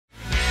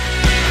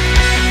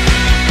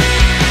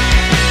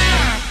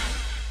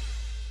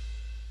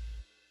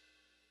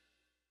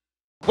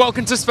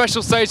Welcome to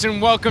Special Stage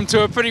and welcome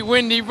to a pretty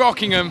windy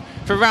Rockingham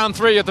for round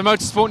 3 of the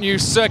Motorsport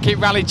News Circuit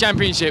Rally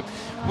Championship.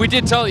 We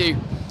did tell you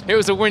it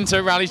was a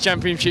winter rally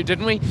championship,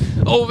 didn't we?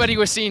 Already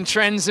we're seeing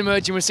trends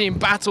emerging, we're seeing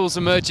battles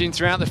emerging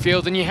throughout the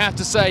field, and you have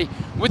to say,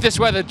 with this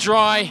weather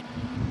dry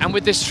and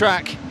with this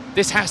track,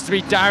 this has to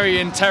be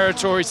Darien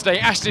territory today.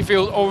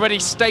 Ashleyfield already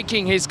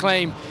staking his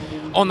claim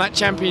on that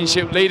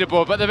championship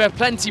leaderboard, but there are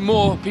plenty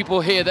more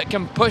people here that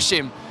can push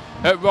him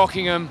at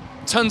Rockingham.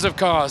 Tons of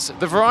cars.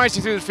 The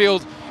variety through the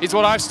field is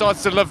what I've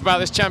started to love about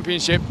this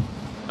championship,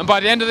 and by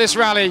the end of this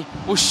rally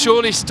we'll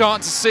surely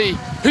start to see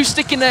who's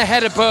sticking their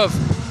head above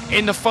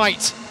in the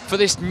fight for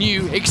this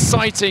new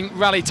exciting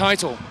rally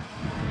title.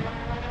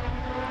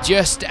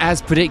 Just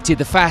as predicted,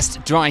 the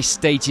fast, dry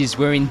stages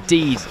were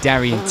indeed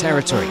Darien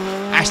territory.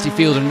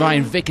 Ashleyfield and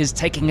Ryan Vickers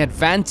taking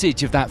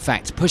advantage of that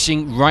fact,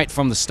 pushing right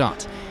from the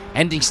start,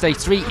 ending stage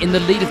 3 in the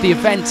lead of the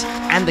event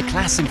and the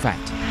class, in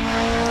fact.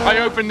 I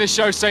opened this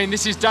show saying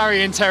this is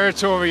Darien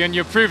territory, and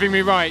you're proving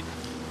me right.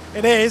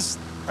 It is,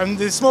 and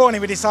this morning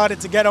we decided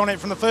to get on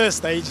it from the first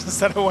stage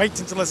instead of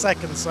waiting till the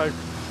second, so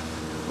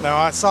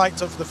I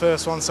psyched up for the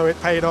first one, so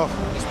it paid off.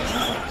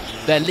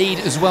 Their lead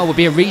as well will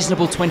be a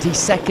reasonable 20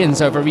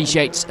 seconds over Rhys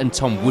Yates and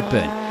Tom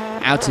Woodburn,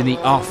 out in the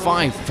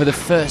R5 for the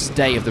first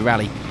day of the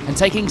rally and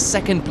taking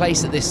second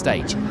place at this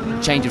stage.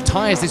 Change of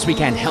tyres this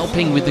weekend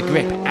helping with the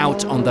grip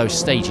out on those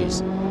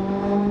stages.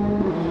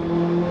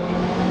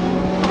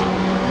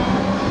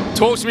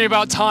 Talk to me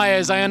about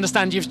tyres. I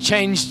understand you've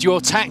changed your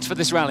tact for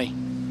this rally.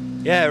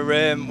 Yeah,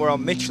 we're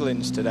on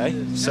Michelin's today,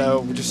 so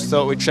we just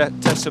thought we'd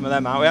test some of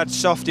them out. We had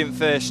soft in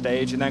first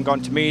stage and then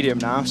gone to medium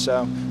now,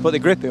 so but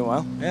they're gripping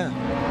well, yeah.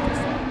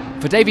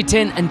 For David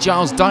Tin and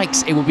Giles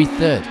Dykes, it will be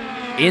third,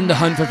 in the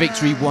hunt for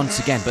victory once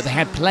again, but they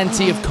had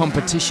plenty of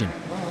competition.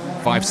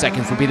 5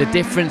 seconds will be the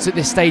difference at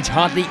this stage,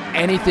 hardly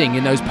anything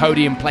in those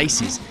podium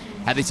places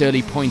at this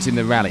early point in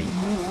the rally.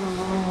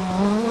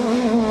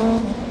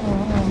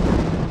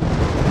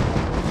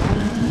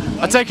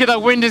 I take it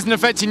that wind isn't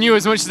affecting you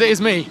as much as it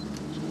is me.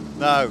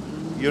 No,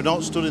 you're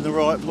not stood in the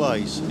right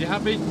place. You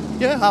happy?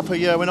 Yeah, happy,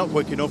 yeah, we're not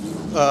quick enough.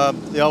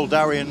 The old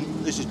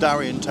Darien, this is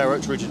Darien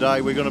territory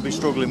today, we're going to be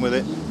struggling with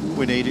it.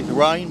 We need it to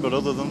rain, but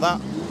other than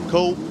that,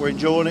 cool, we're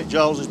enjoying it.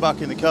 Giles is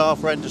back in the car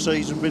for end of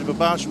season, bit of a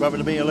bash, we're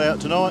having a meal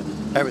out tonight,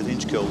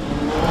 everything's cool.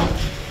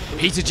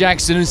 Peter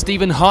Jackson and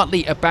Stephen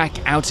Hartley are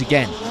back out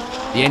again.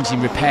 The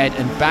engine repaired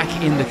and back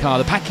in the car,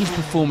 the package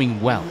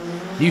performing well.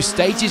 New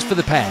stages for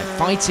the pair,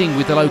 fighting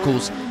with the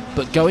locals,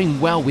 but going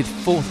well with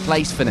 4th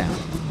place for now.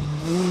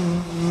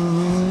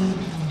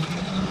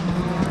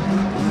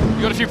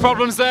 You got a few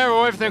problems there,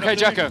 or everything okay,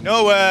 Jacko?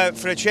 No,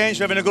 for a change,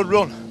 we're having a good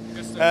run.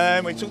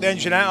 We took the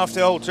engine out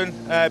after Alton,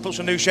 put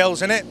some new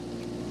shells in it,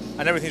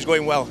 and everything's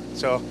going well.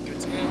 So.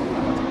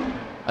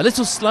 A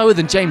little slower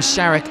than James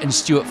Sharrock and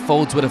Stuart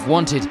Folds would have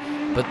wanted,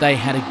 but they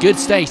had a good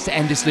stage to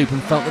end this loop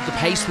and felt that the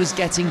pace was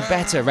getting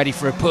better, ready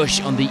for a push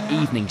on the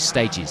evening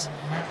stages.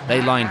 They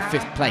line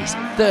 5th place,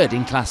 3rd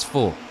in Class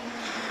 4.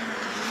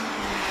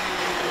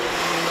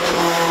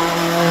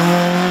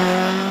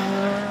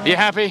 Are you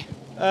happy?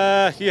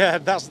 Yeah,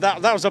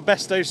 that was our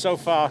best stage so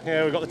far.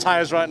 Yeah, we've got the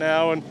tyres right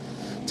now, and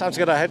time to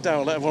get our head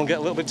down, let everyone get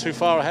a little bit too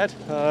far ahead.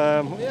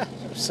 Yeah,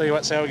 see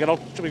how we get on.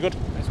 Should be good.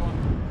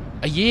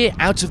 A year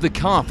out of the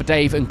car for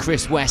Dave and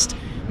Chris West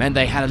meant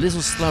they had a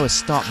little slower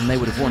start than they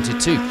would have wanted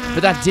to,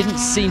 but that didn't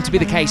seem to be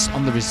the case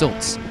on the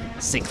results.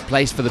 6th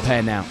place for the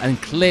pair now,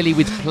 and clearly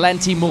with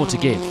plenty more to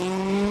give.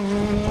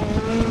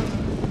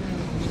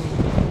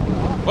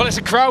 Well, it's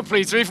a crowd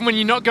pleaser, even when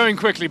you're not going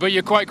quickly, but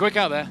you're quite quick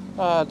out there.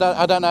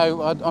 I don't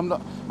know.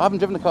 I haven't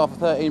driven the car for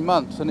 13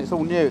 months, and it's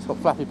all new. It's got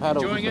flappy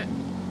paddles. Enjoying it?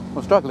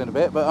 I'm struggling a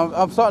bit, but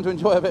I'm starting to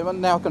enjoy it a bit. But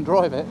now I can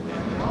drive it.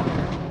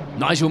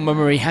 Nigel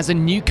Mummery has a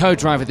new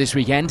co-driver this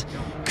weekend.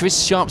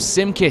 Chris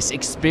Sharp-Simkis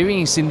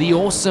experiencing the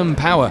awesome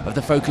power of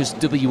the Focus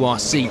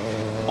WRC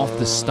off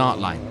the start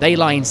line. They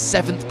lie in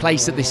 7th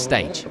place at this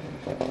stage.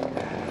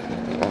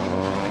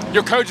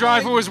 Your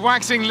co-driver was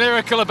waxing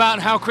lyrical about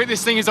how quick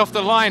this thing is off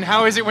the line.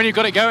 How is it when you've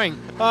got it going?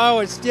 Oh,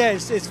 it's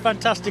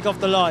fantastic off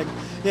the line.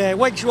 Yeah, it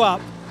wakes you up.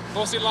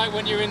 What's it like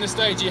when you're in the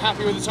stage? Are you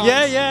happy with the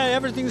times? Yeah,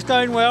 everything's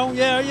going well.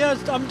 Yeah,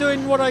 I'm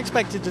doing what I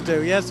expected to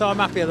do. Yeah, so I'm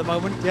happy at the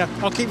moment. Yeah,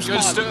 I'll keep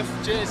smiling. Good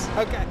stuff. Cheers.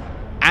 Okay.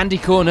 Andy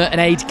Corner and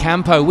Aid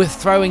Campo were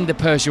throwing the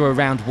Peugeot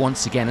around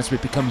once again, as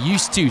we've become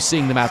used to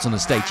seeing them out on the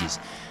stages.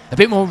 A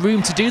bit more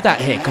room to do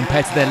that here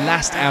compared to their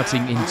last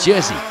outing in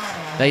Jersey.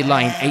 They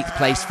lie in 8th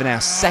place for now,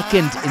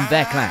 2nd in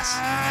their class.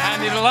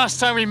 Andy, the last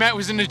time we met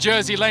was in the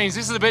Jersey lanes.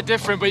 This is a bit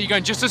different, but you're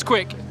going just as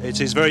quick. It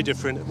is very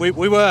different. We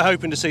were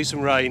hoping to see some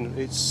rain.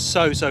 It's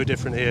so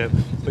different here,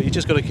 but you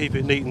just got to keep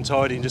it neat and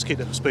tidy and just keep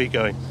the speed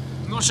going.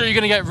 I'm not sure you're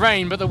going to get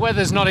rain, but the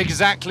weather's not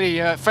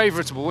exactly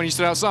favourable when you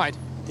stood outside.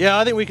 Yeah,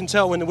 I think we can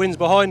tell when the wind's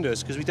behind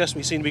us, because we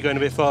definitely seem to be going a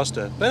bit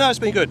faster. But no, it's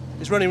been good.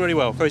 It's running really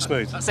well, very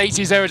smooth. That's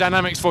 80s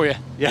aerodynamics for you.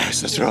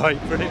 Yes, that's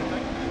right. Brilliant.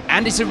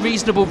 And it's a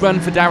reasonable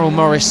run for Daryl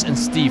Morris and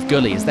Steve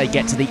Gully as they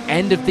get to the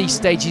end of these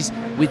stages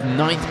with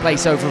 9th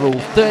place overall,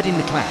 3rd in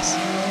the class.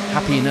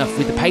 Happy enough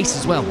with the pace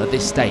as well at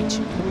this stage.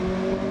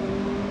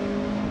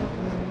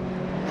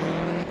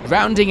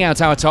 Rounding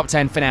out our top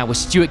 10 for now was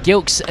Stuart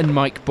Gilks and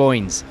Mike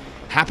Boynes.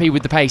 Happy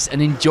with the pace and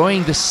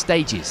enjoying the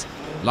stages,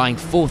 lying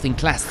 4th in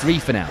Class 3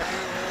 for now.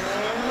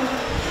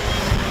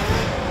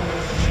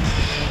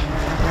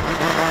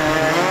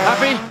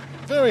 Happy?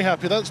 Very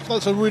happy.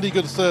 That's a really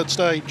good 3rd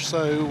stage.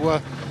 So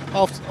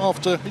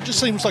after it just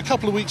seems like a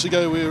couple of weeks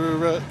ago we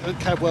were at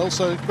Cadwell,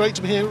 so great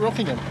to be here at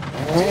Rockingham.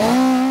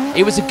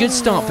 It was a good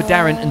start for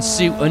Darren and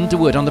Sue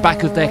Underwood on the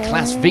back of their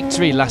class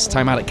victory last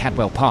time out at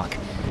Cadwell Park.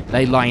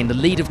 They lie in the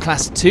lead of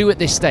Class 2 at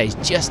this stage,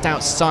 just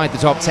outside the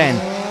top 10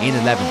 in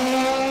 11th.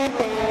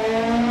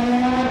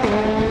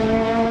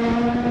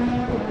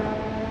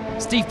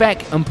 Steve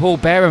Beck and Paul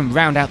Barham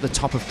round out the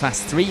top of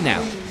Class 3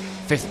 now.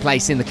 5th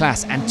place in the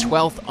class and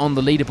 12th on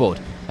the leaderboard.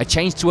 A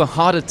change to a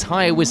harder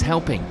tyre was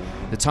helping.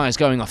 The tyres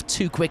going off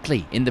too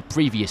quickly in the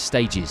previous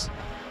stages.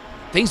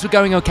 Things were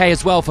going okay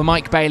as well for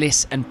Mike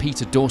Bayliss and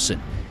Peter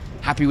Dawson.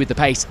 Happy with the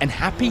pace and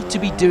happy to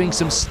be doing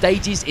some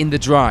stages in the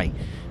dry.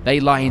 They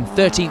lie in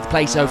 13th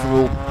place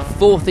overall,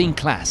 4th in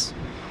class.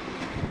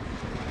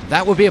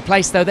 That would be a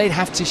place though they'd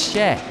have to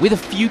share, with a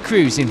few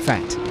crews in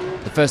fact.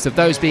 The first of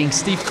those being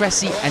Steve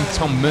Cressy and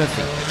Tom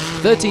Murphy.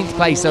 13th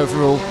place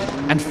overall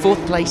and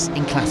 4th place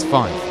in Class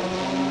 5.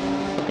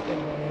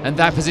 And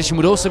that position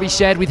would also be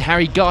shared with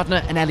Harry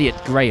Gardner and Elliot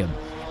Graham.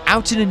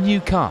 Out in a new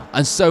car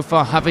and so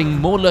far having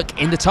more luck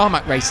in the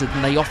tarmac racer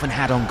than they often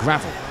had on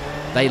gravel.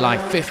 They lie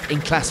 5th in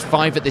Class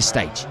 5 at this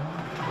stage.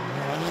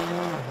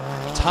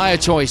 Tyre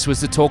choice was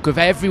the talk of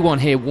everyone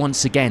here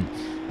once again,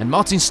 and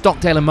Martin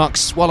Stockdale and Mark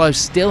Swallow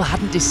still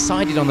hadn't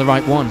decided on the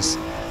right ones.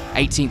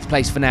 18th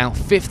place for now,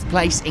 5th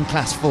place in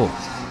Class 4.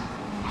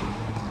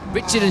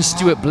 Richard and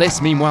Stuart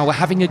Bliss meanwhile were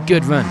having a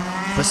good run,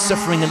 but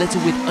suffering a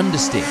little with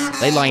understeer.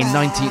 They lie in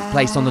 19th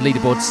place on the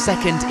leaderboard,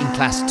 2nd in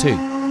Class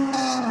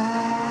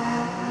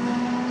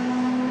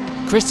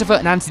 2. Christopher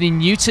and Anthony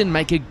Newton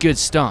make a good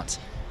start.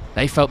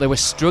 They felt they were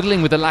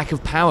struggling with a lack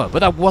of power, but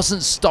that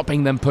wasn't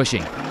stopping them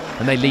pushing,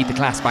 and they lead the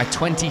class by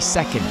 20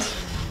 seconds.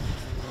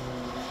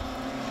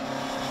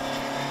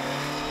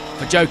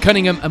 For Joe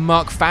Cunningham and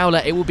Mark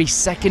Fowler, it will be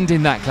 2nd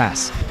in that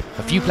class.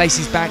 A few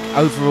places back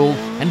overall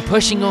and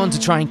pushing on to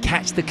try and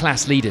catch the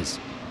class leaders.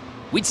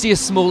 We'd see a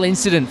small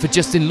incident for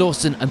Justin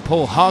Lawson and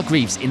Paul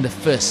Hargreaves in the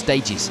first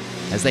stages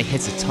as they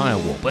hit a tyre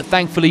wall, but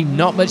thankfully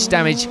not much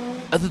damage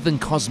other than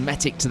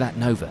cosmetic to that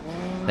Nova.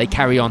 They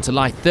carry on to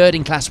lie 3rd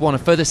in Class 1, a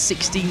further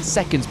 16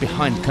 seconds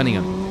behind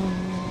Cunningham.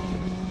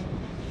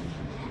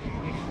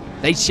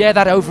 They'd share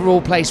that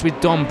overall place with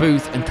Don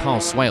Booth and Carl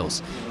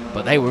Swales,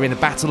 but they were in a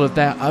battle of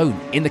their own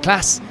in the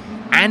class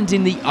and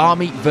in the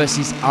Army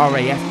versus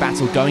RAF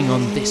battle going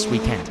on this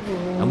weekend.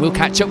 And we'll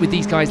catch up with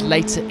these guys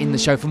later in the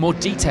show for more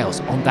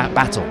details on that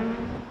battle.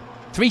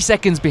 3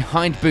 seconds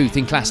behind Booth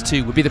in Class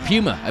 2 would be the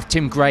Puma of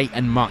Tim Gray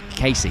and Mark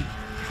Casey.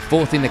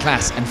 4th in the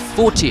class and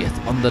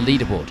 40th on the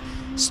leaderboard.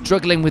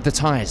 Struggling with the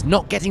tyres,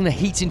 not getting the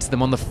heat into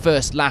them on the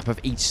first lap of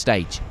each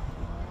stage.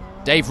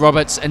 Dave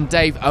Roberts and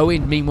Dave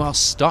Owen meanwhile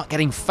start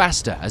getting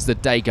faster as the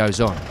day goes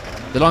on.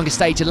 The longer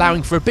stage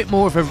allowing for a bit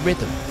more of a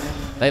rhythm.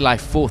 They lie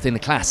 4th in the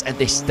class at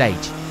this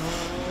stage.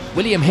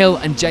 William Hill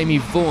and Jamie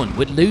Vaughan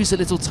would lose a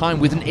little time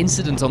with an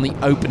incident on the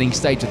opening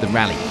stage of the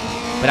rally.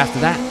 But after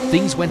that,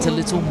 things went a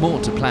little more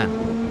to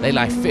plan. They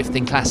lie 5th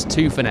in Class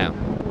 2 for now.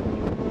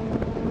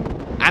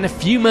 And a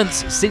few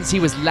months since he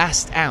was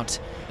last out,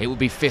 it will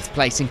be 5th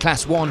place in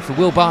Class 1 for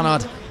Will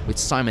Barnard, with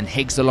Simon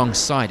Higgs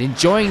alongside,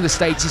 enjoying the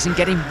stages and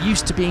getting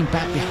used to being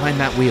back behind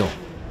that wheel.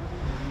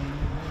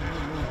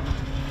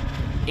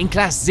 In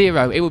Class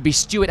 0, it will be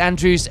Stuart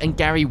Andrews and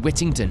Gary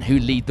Whittington who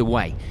lead the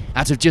way,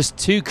 out of just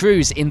 2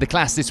 crews in the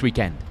class this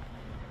weekend.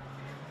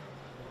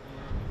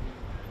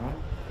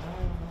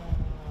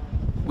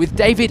 With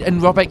David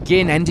and Robert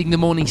Ginn ending the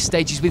morning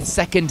stages with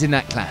 2nd in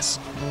that class,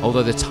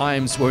 although the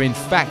times were in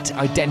fact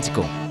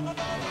identical.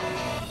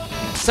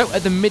 So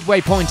at the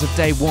midway point of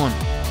day 1,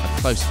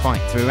 a close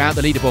fight throughout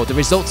the leaderboard. The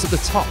results at the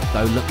top,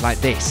 though, look like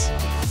this.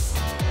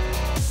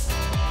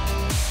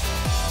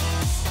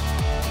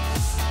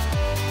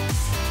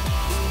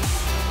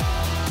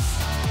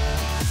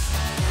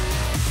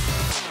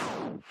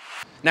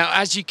 Now,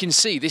 as you can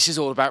see, this is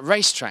all about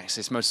racetracks,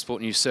 this Motorsport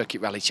News Circuit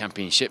Rally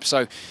Championship.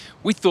 So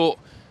we thought,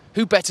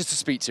 who better to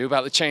speak to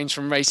about the change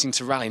from racing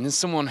to rallying than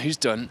someone who's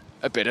done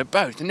a bit of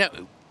both. Now,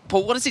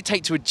 Paul, what does it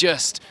take to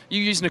adjust?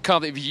 You're using a car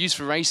that you've used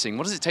for racing.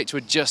 What does it take to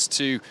adjust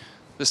to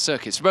the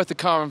circuits, for both the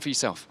car and for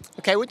yourself?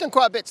 Okay, we've done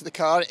quite a bit to the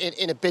car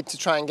in a bid to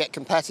try and get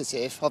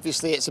competitive.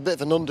 Obviously, it's a bit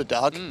of an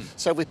underdog,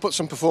 so we've put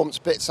some performance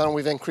bits on.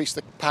 We've increased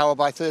the power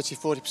by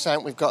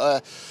 30-40%. We've got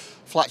a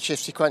flat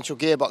shift sequential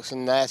gearbox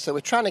in there, so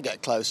we're trying to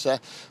get closer,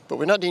 but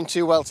we're not doing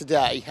too well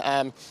today.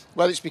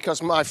 Well, it's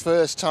because my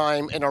first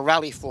time in a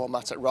rally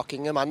format at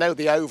Rockingham. I know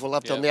the oval,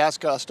 I've done the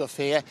ASCAR stuff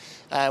here,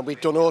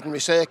 we've done ordinary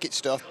circuit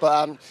stuff,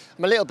 but I'm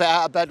a little bit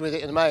out of bed with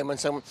it at the moment.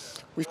 So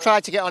we've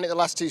tried to get on it the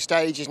last 2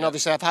 stages, and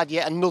obviously I've had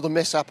yet another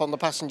mishap on the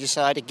passenger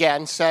side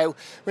again, so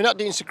we're not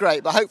doing so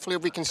great, but hopefully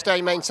if we can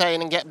stay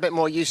maintained and get a bit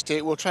more used to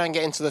it, we'll try and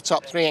get into the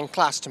top 3 in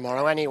class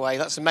tomorrow anyway.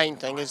 That's the main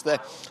thing, is the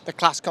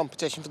class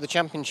competition for the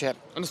championship.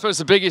 And I suppose What's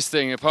the biggest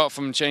thing, apart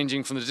from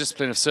changing from the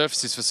discipline of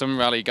surfaces for some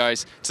rally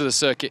guys to the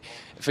circuit?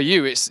 For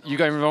you, it's you're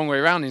going the wrong way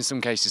around in some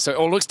cases, so it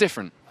all looks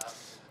different.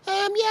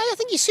 Yeah, I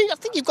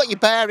think you've got your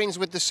bearings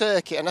with the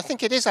circuit, and I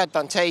think it is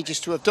advantageous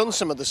to have done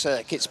some of the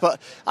circuits. But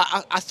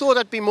I thought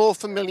I'd be more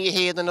familiar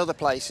here than other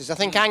places. I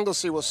think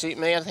Anglesey will suit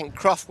me. I think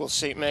Croft will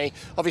suit me.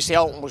 Obviously,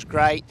 Alton was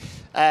great.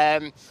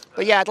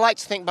 But yeah, I'd like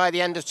to think by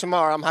the end of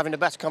tomorrow I'm having a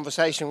better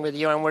conversation with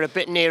you, and we're a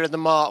bit nearer the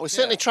mark. We're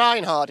certainly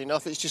trying hard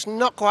enough. It's just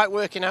not quite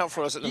working out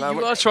for us at the moment.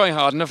 You are trying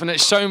hard enough, and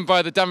it's shown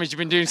by the damage you've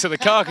been doing to the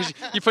car, because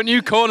you put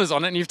new corners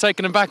on it and you've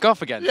taken them back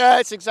off again. Yeah,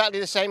 it's exactly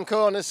the same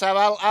corners, so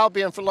I'll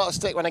be in for a lot of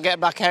stick when I get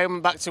back home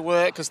and back to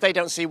work, because they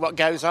don't see what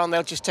goes on.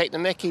 They'll just take the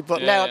mickey.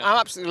 But no, I'm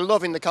absolutely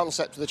loving the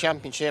concept of the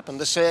championship and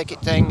the circuit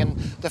thing, and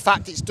the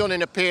fact it's done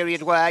in a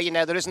period where, you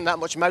know, there isn't that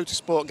much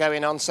motorsport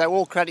going on. So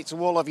all credit to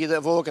all of you that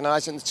have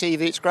organised it, and the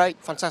TV. It's great,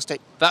 fantastic.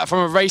 That from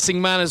a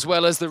racing man as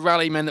well as the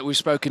rally men that we've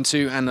spoken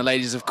to, and the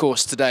ladies, of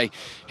course, today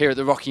here at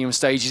the Rockingham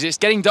stages. It's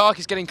getting dark,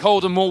 it's getting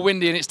cold and more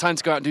windy, and it's time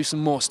to go out and do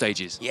some more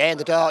stages. Yeah, in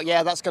the dark,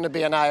 yeah, that's going to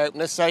be an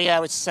eye-opener. So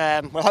yeah, it's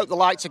we'll hope the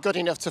lights are good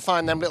enough to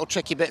find them little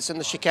tricky bits in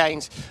the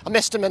chicanes. I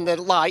missed them in the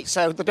light,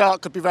 so the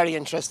dark could be very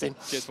interesting.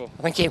 Cheers, Paul.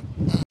 Thank you.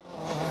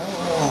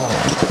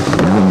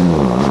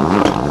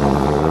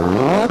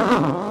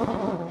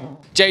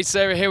 Jade,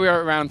 Sarah, here we are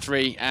at round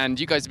 3, and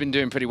you guys have been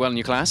doing pretty well in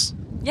your class.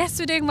 Yes,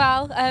 we're doing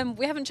well.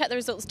 We haven't checked the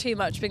results too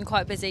much, been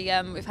quite busy.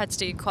 We've had to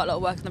do quite a lot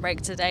of work on the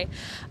brake today.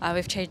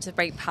 We've changed the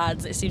brake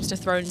pads, it seems to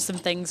have thrown some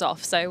things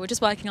off, so we're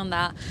just working on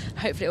that.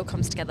 Hopefully it all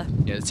comes together.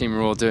 Yeah, the team are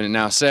all doing it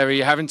now. Sarah,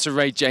 you're having to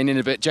rate Jade in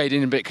a bit,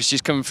 because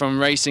she's coming from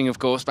racing, of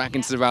course, back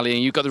into the rally,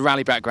 and you've got the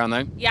rally background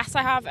though. Yes,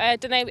 I have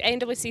done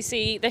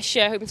AWCC this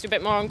year, hoping to do a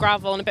bit more on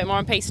gravel and a bit more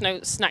on pace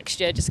notes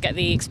next year, just to get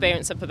the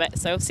experience up a bit,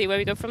 so see where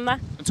we go from there.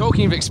 And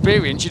talking of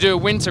experience, you do a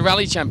winter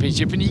rally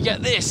championship and you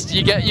get this,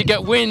 you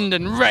get wind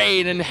and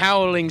rain and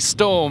howling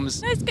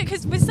storms. No, it's good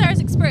because with Sarah's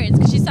experience,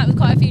 because she's sat with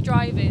quite a few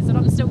drivers, and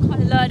I'm still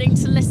kind of learning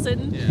to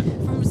listen.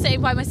 From sitting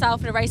by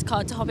myself in a race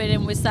car to hopping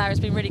in with Sarah has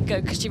been really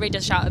good, because she really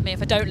does shout at me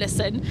if I don't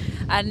listen,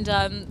 and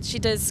she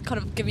does kind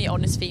of give me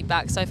honest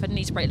feedback. So if I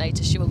need to brake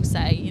later, she will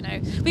say, you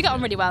know, we get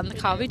on really well in the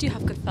car, we do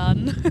have good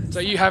fun. So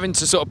you having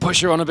to sort of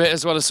push her on a bit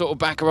as well as sort of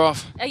back her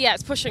off? Yeah,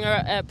 it's pushing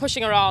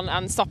her on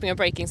and stopping her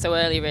braking so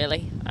early,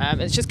 really.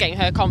 It's just getting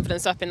her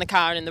confidence up in the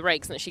car and in the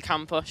brakes, and that she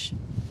can push.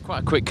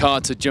 Quite a quick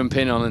car to jump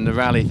in on in the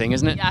rally thing,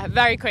 isn't it? Yeah,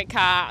 very quick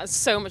car, has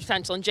so much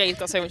potential, and Jade's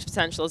got so much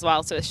potential as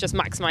well, so it's just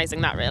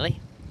maximising that, really.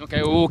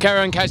 Okay, well, we'll carry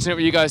on catching up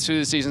with you guys through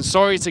the season.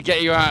 Sorry to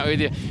get you out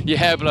with your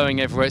hair blowing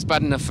everywhere. It's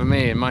bad enough for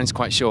me, and mine's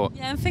quite short.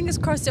 Yeah, and fingers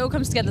crossed it all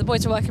comes together. The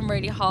boys are working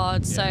really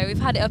hard, so we've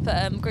had it up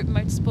at Group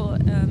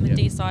Motorsport in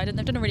D-side, and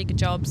they've done a really good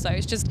job, so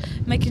it's just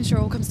making sure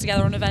it all comes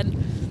together on event.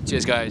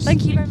 Cheers, guys.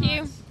 Thank you very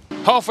much.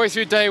 Halfway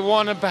through day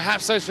 1, and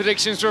perhaps those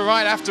predictions were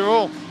right after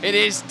all. It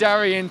is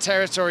Darien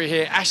territory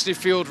here. Ashley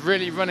Field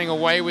really running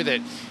away with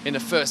it in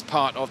the first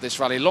part of this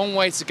rally. Long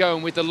way to go,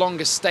 and with the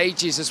longest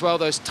stages as well,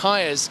 those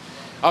tyres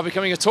are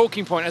becoming a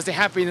talking point, as they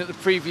have been at the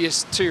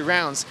previous 2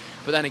 rounds.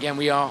 But then again,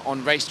 we are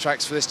on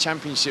racetracks for this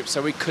championship,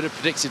 so we could have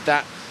predicted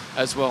that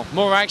as well.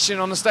 More action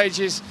on the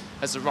stages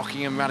as the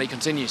Rockingham rally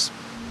continues.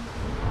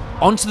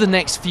 On to the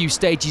next few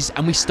stages,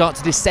 and we start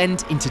to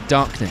descend into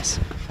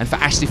darkness. And for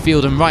Ashley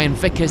Field and Ryan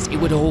Vickers, it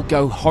would all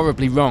go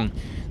horribly wrong.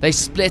 They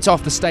split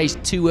off the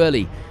stage too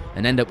early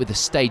and end up with a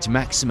stage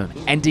maximum,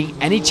 ending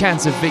any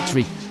chance of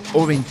victory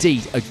or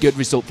indeed a good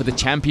result for the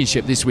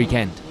championship this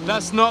weekend.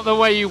 That's not the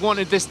way you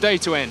wanted this day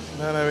to end.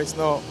 No, it's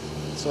not.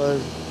 So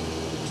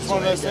it's one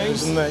of those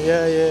things, isn't it?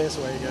 Yeah, it's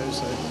the way it goes.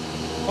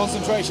 So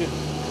concentration.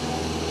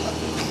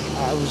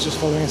 I was just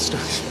following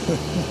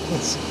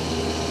instructions.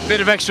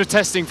 Bit of extra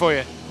testing for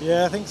you.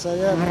 Yeah, I think so,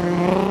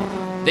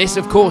 yeah. This,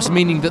 of course,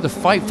 meaning that the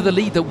fight for the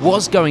lead that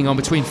was going on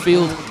between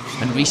Field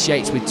and Rhys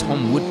Yates with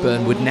Tom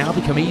Woodburn would now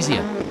become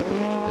easier.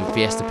 The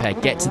Fiesta pair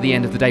get to the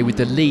end of the day with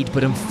the lead,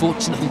 but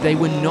unfortunately they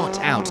were not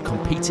out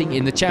competing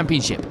in the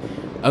championship,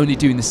 only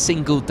doing the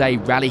single-day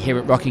rally here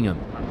at Rockingham.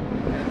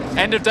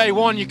 End of day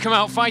 1, you come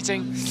out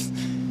fighting.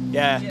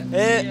 Yeah,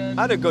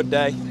 I had a good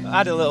day. I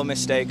had a little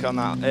mistake on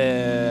that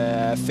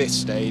 5th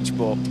stage,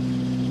 but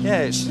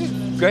yeah, it's a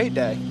great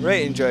day.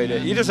 Really enjoyed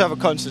it. You just have a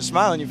constant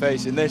smile on your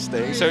face in this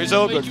thing, so it's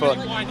all good fun.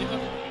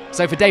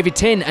 So for David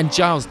Tin and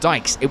Giles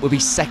Dykes, it will be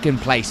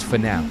 2nd place for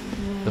now.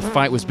 The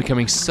fight was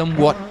becoming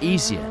somewhat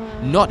easier.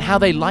 Not how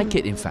they like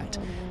it, in fact,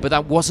 but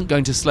that wasn't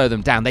going to slow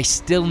them down. They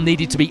still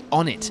needed to be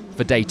on it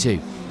for day 2.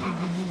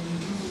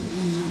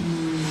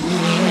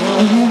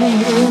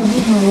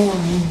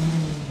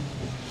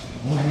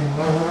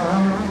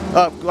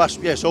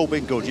 Yeah, it's all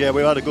been good. Yeah,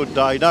 we've had a good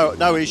day.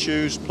 No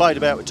issues. Played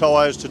about with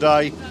tyres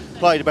today.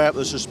 Played about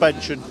with the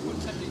suspension.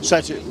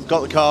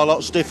 Got the car a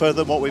lot stiffer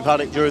than what we've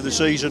had it during the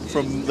season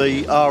from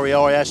the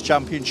REIS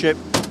Championship.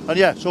 And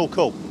yeah, it's all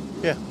cool.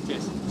 Yeah.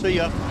 Cheers. See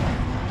ya.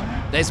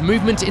 There's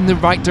movement in the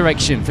right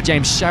direction for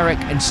James Sharrock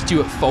and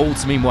Stuart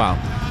Folds meanwhile.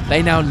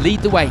 They now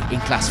lead the way in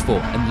Class 4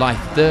 and lie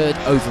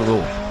 3rd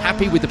overall.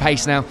 Happy with the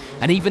pace now,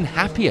 and even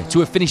happier to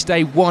have finished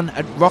day 1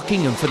 at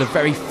Rockingham for the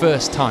very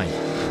first time.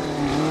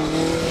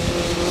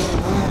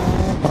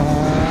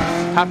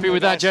 Happy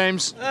with that,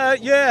 James?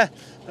 Yeah.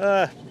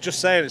 Just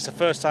saying, it's the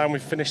first time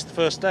we've finished the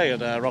first day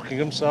at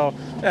Rockingham, so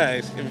yeah,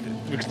 if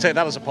we can take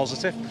that as a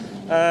positive.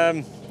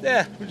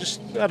 Yeah, we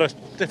just had a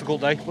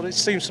difficult day, but it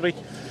seems we've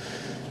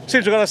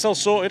got ourselves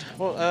sorted.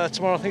 But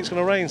tomorrow I think it's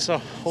going to rain,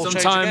 so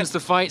sometimes the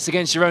fight's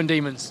against your own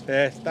demons.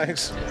 Yeah,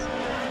 thanks.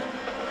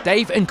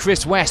 Dave and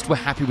Chris West were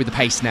happy with the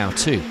pace now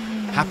too.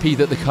 Happy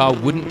that the car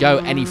wouldn't go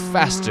any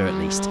faster at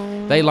least.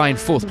 They lie in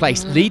 4th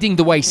place, leading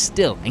the way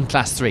still in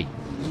Class 3.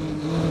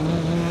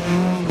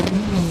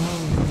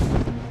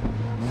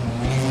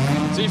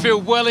 So you feel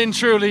well and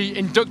truly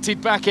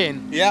inducted back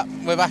in? Yeah,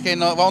 we're back in.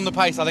 We're on the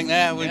pace, I think,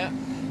 now.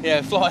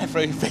 Yeah, flying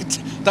through.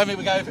 Don't think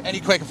we go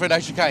any quicker through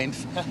those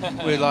chicanes.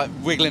 We're like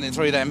wiggling it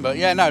through them, but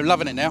yeah, no,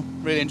 loving it now.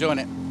 Really enjoying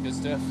it. Good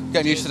stuff.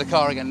 Getting used to the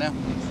car again now.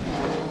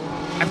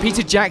 And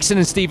Peter Jackson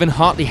and Stephen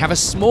Hartley have a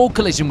small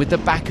collision with the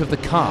back of the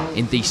car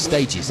in these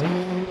stages.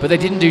 But they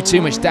didn't do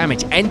too much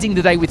damage, ending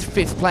the day with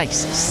 5th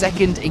place,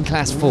 2nd in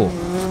Class 4.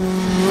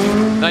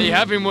 Now you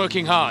have been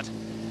working hard.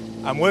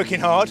 I'm working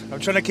hard. I'm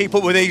trying to keep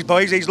up with these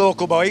boys, these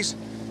local boys.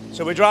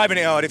 So we're driving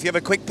it hard. If you have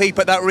a quick peep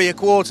at that rear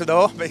quarter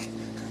though,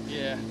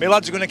 my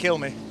lads are going to kill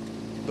me.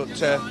 But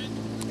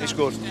it's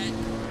good.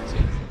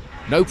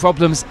 No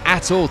problems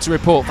at all to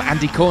report for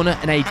Andy Corner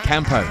and Aid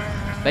Campo.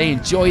 They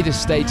enjoy the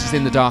stages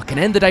in the dark and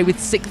end the day with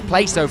 6th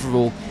place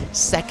overall,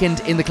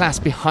 2nd in the class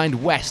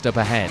behind West up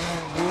ahead.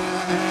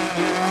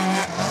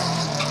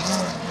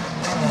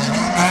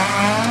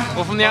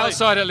 Well, from the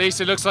outside at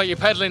least, it looks like you're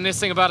pedalling this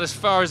thing about as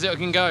far as it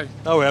can go.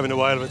 Oh, we're having a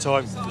whale of a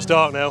time. It's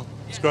dark now.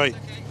 It's great.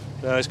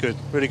 No, it's good.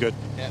 Really good.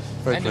 Yeah.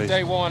 Very End pleased. of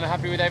day 1,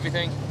 happy with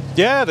everything?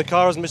 Yeah, the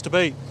car hasn't missed a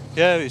beat.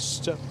 Yeah, it's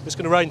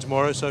going to rain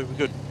tomorrow, so we're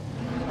good.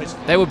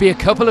 There will be a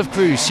couple of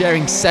crews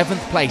sharing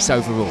 7th place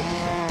overall.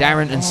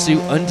 Darren and Sue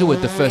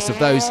Underwood, the first of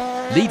those,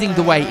 leading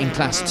the way in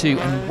Class 2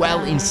 and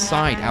well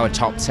inside our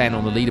top 10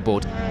 on the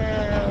leaderboard.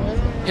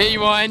 Here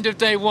you are, end of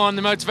day 1.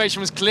 The motivation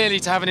was clearly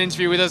to have an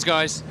interview with us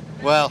guys.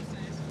 Well,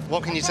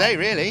 what can you say,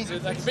 really? So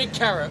like a big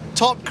carrot.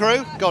 Top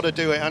crew, got to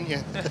do it, haven't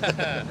you?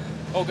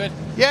 All good?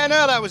 Yeah,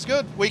 no, that was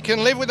good. We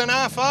can live with an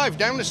R5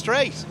 down the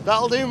straight.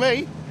 That'll do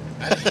me.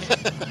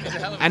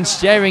 And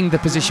sharing the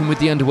position with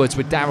the Underwoods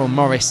were Daryl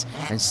Morris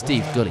and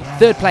Steve Gully.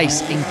 3rd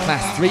place in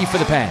Class 3 for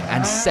the pair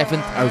and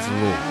 7th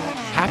overall.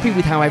 Happy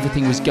with how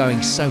everything was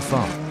going so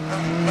far.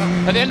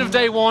 At the end of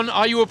day 1,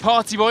 are you a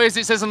party boy, as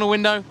it says on the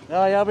window?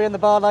 Oh yeah, I'll be in the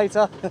bar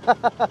later,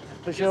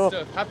 for sure.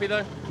 Good stuff. Happy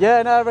though?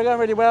 Yeah, no, we're going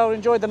really well.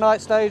 Enjoyed the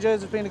night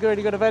stages. It's been a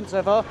really good event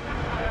so far.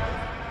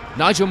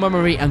 Nigel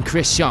Mummery and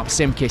Chris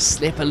Sharp-Simkis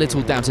slip a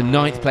little down to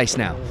 9th place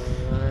now.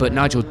 But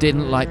Nigel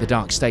didn't like the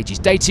dark stages.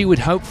 Day 2 would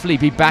hopefully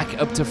be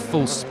back up to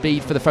full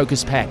speed for the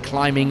Focus pair,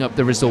 climbing up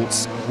the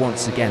results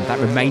once again. That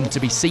remained to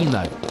be seen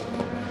though.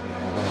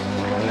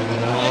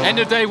 End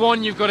of day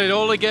 1, you've got it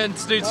all again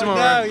to do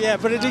tomorrow. No, yeah,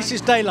 but at least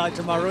it's daylight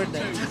tomorrow, isn't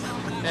it?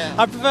 Yeah.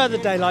 I prefer the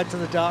daylight to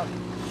the dark.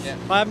 Yeah.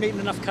 I haven't eaten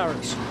enough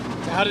currants.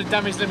 So how did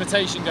damage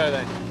limitation go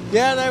then?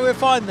 Yeah, no, we're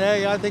fine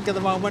there, yeah, I think at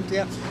the moment,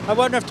 yeah. I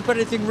won't have to put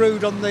anything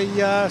rude on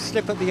the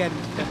slip at the end.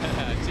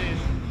 Cheers.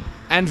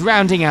 And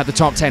rounding out the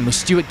top 10 was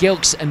Stuart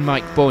Gilks and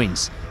Mike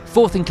Boynes,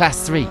 4th in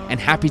Class 3 and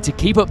happy to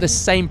keep up the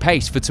same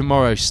pace for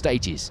tomorrow's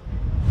stages.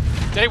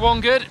 Day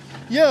 1 good?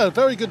 Yeah,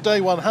 very good day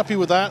 1. Happy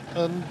with that,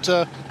 and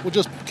we'll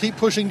just keep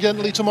pushing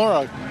gently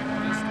tomorrow.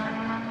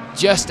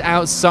 Just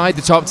outside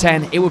the top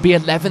 10, it will be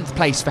 11th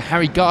place for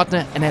Harry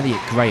Gardner and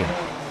Elliot Graham.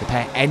 The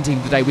pair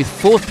ending the day with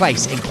 4th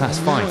place in Class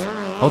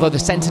 5, although the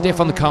centre diff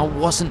on the car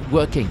wasn't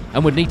working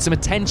and would need some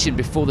attention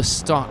before the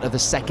start of the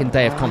 2nd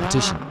day of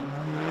competition.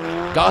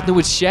 Gardner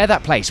would share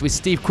that place with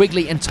Steve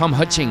Quigley and Tom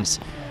Hutchings,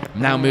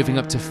 now moving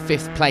up to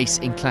 5th place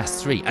in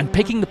Class 3 and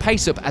picking the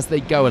pace up as they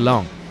go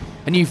along.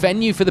 A new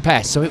venue for the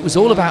pair, so it was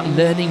all about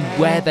learning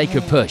where they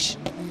could push.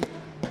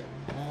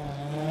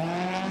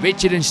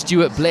 Richard and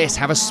Stuart Bliss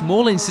have a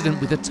small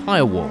incident with the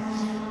tyre wall,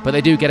 but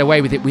they do get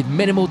away with it with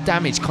minimal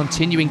damage,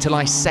 continuing to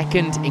lie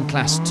 2nd in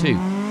Class 2,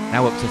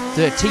 now up to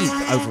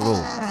 13th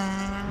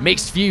overall.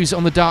 Mixed views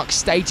on the dark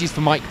stages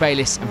for Mike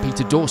Bayliss and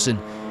Peter Dawson,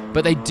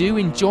 but they do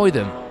enjoy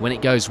them when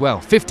it goes well.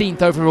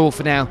 15th overall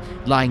for now,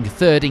 lying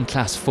 3rd in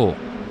Class 4.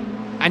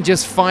 And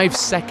just 5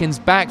 seconds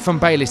back from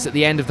Bayliss at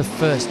the end of the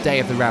first day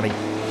of the rally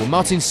were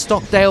Martin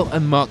Stockdale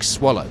and Mark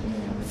Swallow,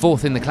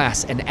 4th in the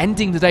class and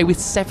ending the day with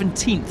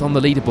 17th on the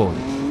leaderboard.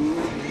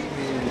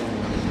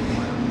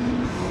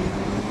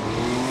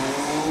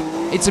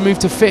 It's a move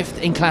to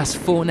 5th in Class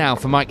 4 now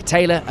for Mike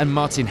Taylor and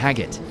Martin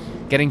Haggett,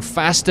 getting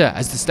faster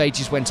as the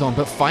stages went on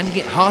but finding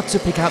it hard to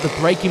pick out the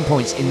breaking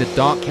points in the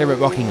dark here at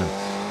Rockingham.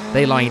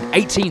 They lie in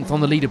 18th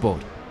on the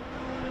leaderboard.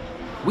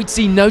 We'd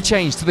see no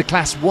change to the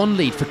Class 1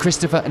 lead for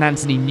Christopher and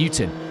Anthony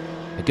Newton.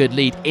 A good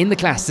lead in the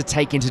class to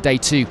take into day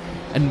 2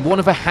 and one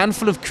of a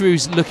handful of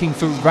crews looking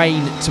for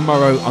rain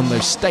tomorrow on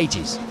those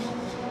stages.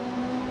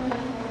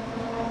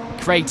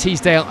 Craig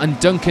Teasdale and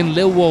Duncan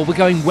Lilwall were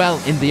going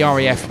well in the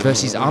RAF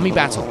versus Army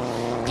battle.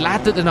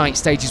 Glad that the night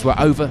stages were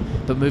over,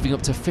 but moving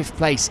up to 5th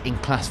place in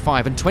Class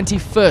 5 and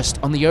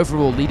 21st on the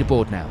overall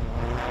leaderboard now.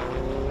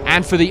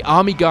 And for the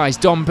Army guys,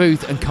 Don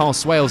Booth and Carl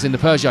Swales in the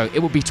Peugeot, it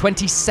will be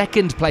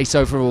 22nd place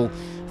overall,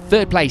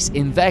 3rd place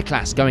in their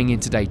class going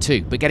into day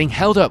 2, but getting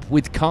held up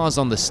with cars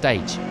on the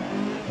stage.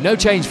 No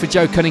change for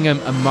Joe Cunningham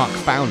and Mark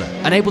Fowler.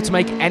 Unable to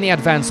make any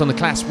advance on the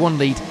Class 1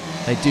 lead,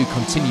 they do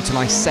continue to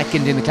lie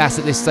 2nd in the class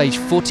at this stage,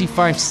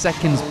 45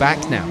 seconds back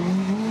now.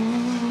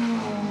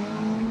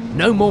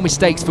 No more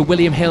mistakes for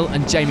William Hill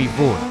and Jamie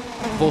Vaughan.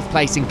 4th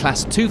place in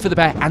Class 2 for the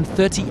pair and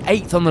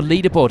 38th on the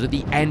leaderboard at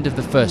the end of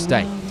the first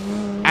day.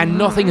 And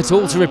nothing at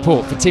all to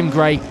report for Tim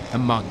Gray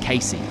and Mark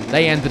Casey.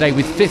 They end the day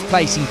with 5th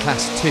place in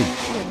Class 2.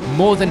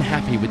 More than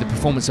happy with the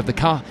performance of the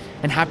car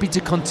and happy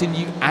to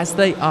continue as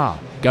they are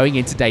going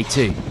into day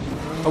 2.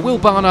 For Will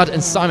Barnard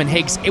and Simon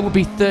Higgs, it will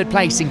be 3rd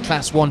place in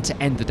Class 1 to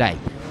end the day.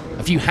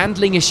 A few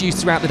handling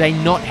issues throughout the day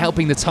not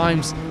helping the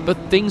times, but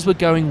things were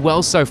going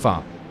well so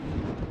far.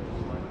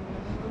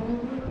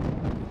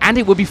 And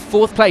it will be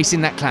 4th place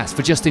in that class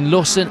for Justin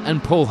Lawson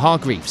and Paul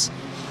Hargreaves,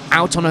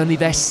 out on only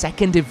their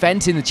 2nd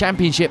event in the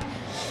championship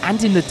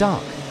and in the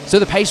dark. So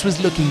the pace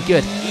was looking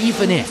good,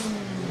 even if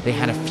they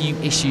had a few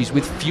issues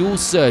with fuel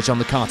surge on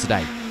the car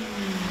today.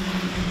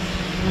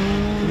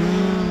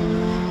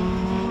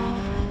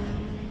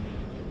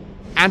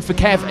 And for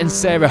Kev and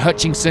Sarah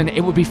Hutchinson,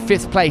 it will be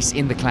 5th place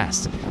in the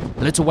class.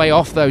 A little way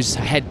off those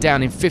head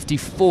down in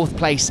 54th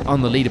place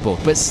on the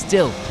leaderboard, but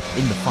still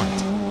in the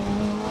fight.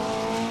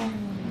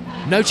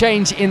 No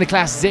change in the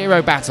Class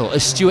 0 battle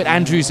as Stuart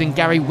Andrews and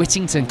Gary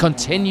Whittington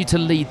continue to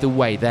lead the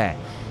way there,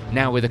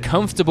 now with a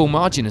comfortable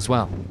margin as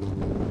well.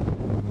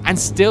 And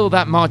still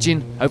that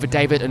margin over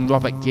David and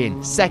Robert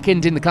Ginn,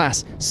 2nd in the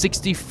class,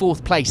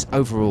 64th place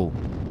overall.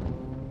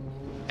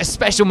 A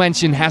special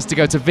mention has to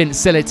go to Vince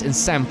Sillett and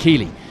Sam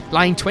Keeley,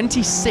 lying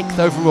 26th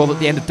overall at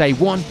the end of day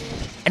 1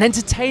 and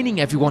entertaining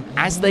everyone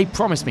as they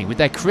promised me with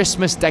their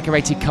Christmas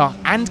decorated car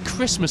and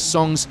Christmas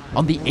songs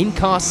on the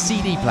in-car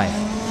CD player.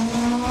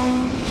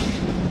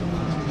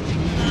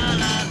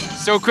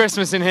 Still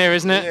Christmas in here,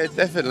 isn't it? Yeah,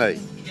 definitely.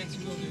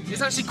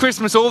 It's actually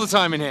Christmas all the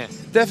time in here.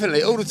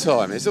 Definitely, all the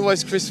time. It's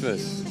always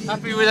Christmas.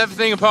 Happy with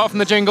everything apart from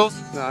the jingles?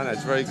 No,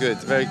 it's very good.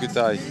 Very good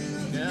day.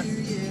 Yeah.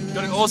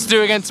 Got it all to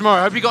do again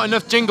tomorrow. Hope you got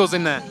enough jingles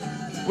in there.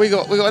 We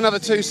got another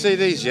 2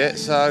 CDs yet,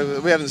 so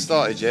we haven't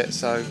started yet,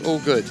 so all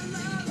good.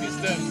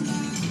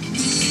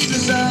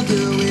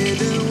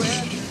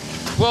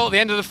 Well, the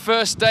end of the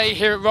first day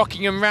here at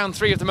Rockingham, round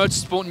 3 of the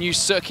Motorsport News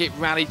Circuit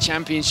Rally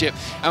Championship,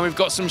 and we've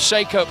got some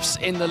shake-ups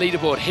in the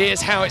leaderboard.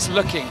 Here's how it's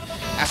looking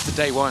after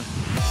day 1.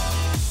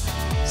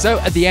 So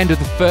at the end of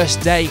the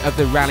first day of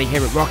the rally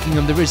here at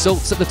Rockingham, the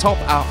results at the top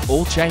are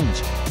all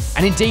changed,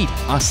 and indeed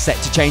are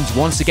set to change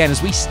once again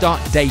as we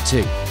start day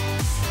 2.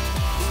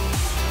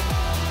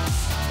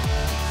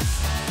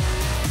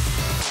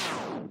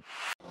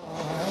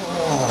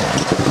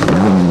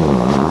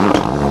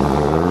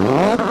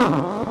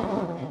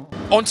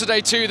 On to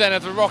day 2 then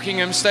of the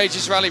Rockingham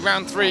Stages Rally,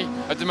 round 3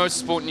 of the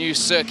Motorsport News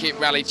Circuit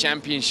Rally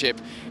Championship.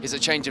 Is a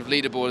change of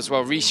leaderboard as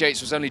well. Reece Yates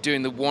was only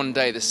doing the one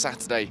day, the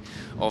Saturday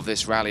of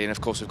this rally, and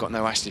of course we've got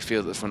no Ashley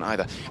Field at the front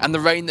either. And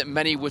the rain that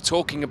many were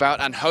talking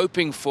about and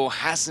hoping for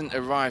hasn't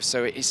arrived,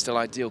 so it is still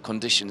ideal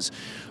conditions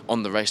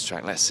on the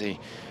racetrack. Let's see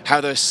how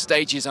those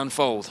stages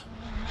unfold.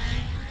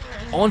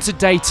 On to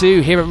day 2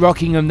 here at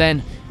Rockingham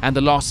then, and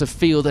the loss of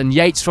Field and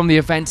Yates from the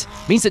event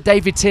means that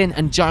David Tin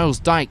and Giles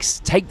Dykes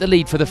take the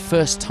lead for the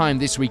first time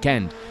this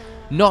weekend.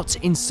 Not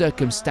in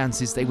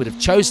circumstances they would have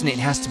chosen, it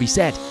has to be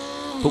said,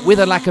 but with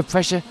a lack of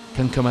pressure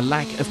can come a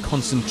lack of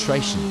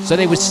concentration, so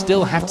they would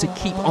still have to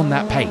keep on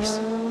that pace.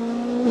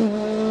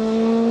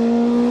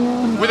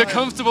 With a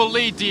comfortable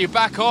lead, do you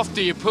back off,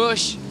 do you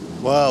push?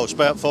 Well, it's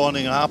about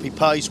finding a happy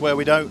pace where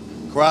we don't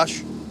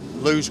crash,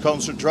 lose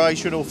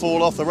concentration or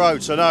fall off the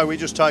road. So no, we're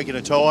just taking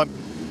our time.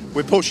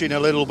 We're pushing a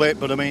little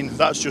bit, but I mean,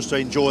 that's just to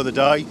enjoy the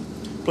day.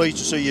 Pleased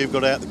to see you've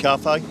got out the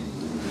cafe.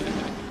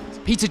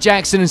 Peter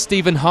Jackson and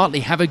Stephen Hartley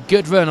have a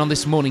good run on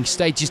this morning's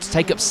stages to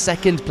take up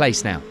 2nd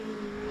place now.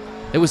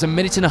 There was a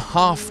minute and a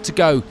half to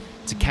go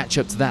to catch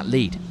up to that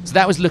lead, so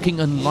that was looking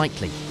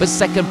unlikely, but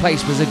 2nd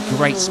place was a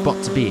great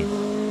spot to be in.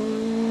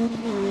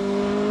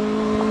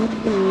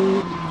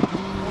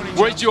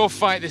 Where's your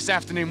fight this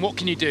afternoon? What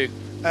can you do?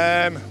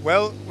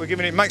 Well, we're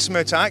giving it maximum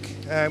attack.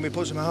 We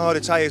put some harder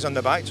tyres on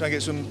the back, try and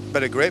get some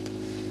better grip.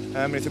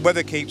 If the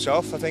weather keeps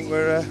off, I think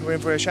we're in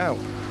for a shout.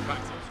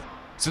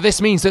 So this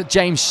means that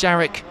James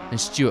Sharrock and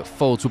Stuart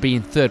Folds will be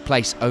in 3rd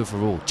place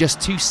overall, just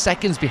 2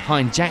 seconds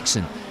behind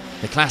Jackson.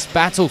 The class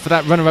battle for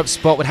that runner-up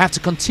spot would have to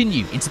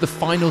continue into the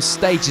final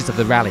stages of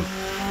the rally.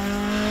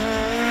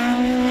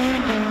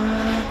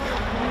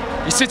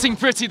 You're sitting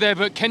pretty there,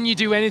 but can you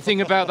do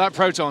anything about that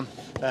Proton?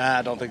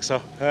 I don't think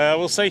so.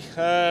 We'll see.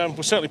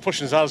 We're certainly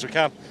pushing as hard as we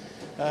can.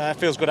 It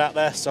feels good out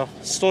there. So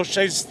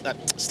stages are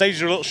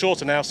a little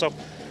shorter now. So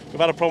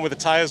we've had a problem with the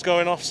tyres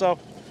going off. So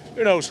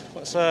who knows?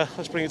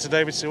 Let's bring it to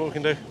David, see what we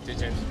can do.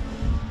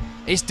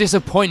 It's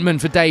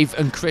disappointment for Dave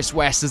and Chris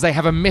West as they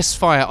have a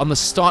misfire on the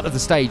start of the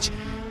stage,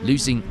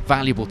 losing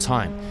valuable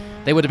time.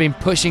 They would have been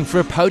pushing for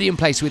a podium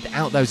place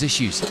without those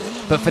issues,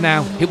 but for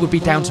now it would be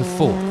down to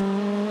 4th.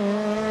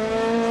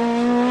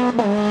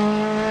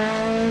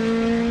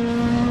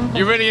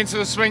 You're really into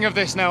the swing of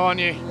this now,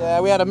 aren't you?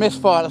 Yeah, we had a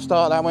misfire at the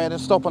start and we had to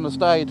stop on the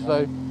stage,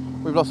 so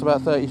we've lost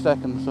about 30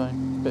 seconds, so a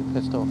bit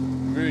pissed off.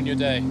 Ruin your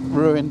day.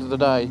 Ruined the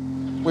day.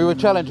 We were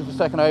challenging for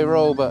second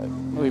overall, but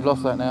we've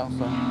lost that now,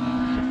 so.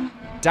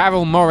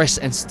 Daryl Morris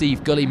and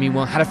Steve Gully,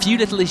 meanwhile, had a few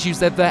little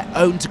issues of their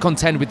own to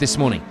contend with this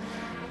morning.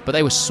 But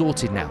they were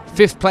sorted now.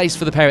 5th place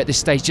for the pair at this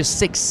stage, just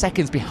 6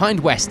 seconds behind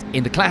West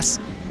in the class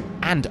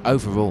and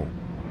overall.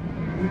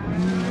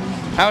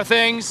 How are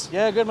things?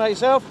 Yeah, good, mate.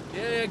 Yourself?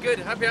 Yeah, good.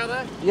 Happy out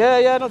there?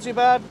 Yeah, not too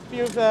bad. A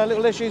few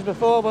little issues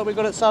before, but we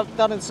got it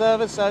done in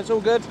service, so it's all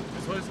good.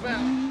 That's what it's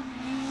about.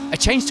 A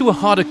change to a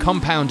harder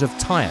compound of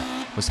tyre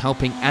was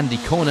helping Andy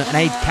Corner and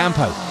Aid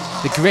Campo.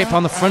 The grip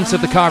on the front of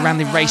the car around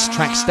the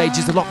racetrack stage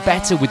is a lot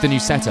better with the new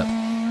setup,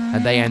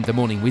 and they end the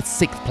morning with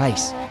 6th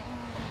place.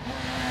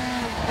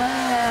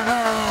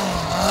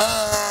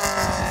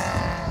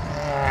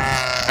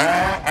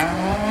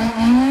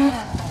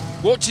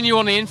 Watching you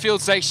on the infield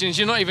sections,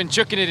 you're not even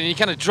chucking it in, you're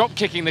kind of drop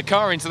kicking the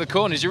car into the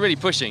corners, you're really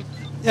pushing.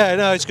 Yeah,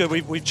 no, it's good.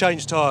 We've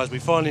changed tyres.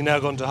 We've finally now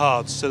gone to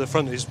hards, so the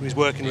front is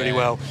working really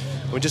well.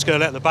 We're just going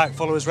to let the back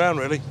follow us round,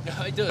 really.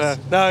 It does.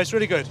 No, it's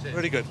really good.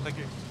 Really good. Thank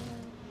you.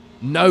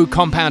 No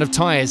compound of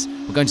tyres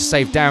were going to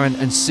save Darren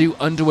and Sue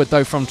Underwood,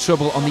 though, from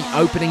trouble on the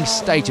opening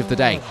stage of the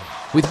day.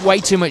 With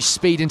way too much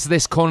speed into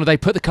this corner, they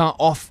put the car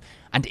off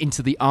and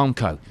into the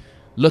Armco.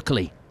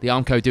 Luckily, the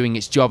Armco doing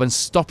its job and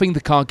stopping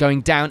the car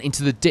going down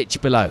into the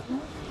ditch below.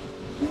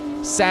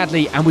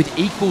 Sadly, and with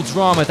equal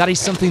drama, that is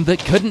something that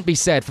couldn't be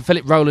said for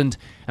Philip Rowland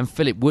and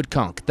Philip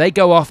Woodcock. They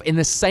go off in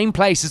the same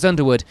place as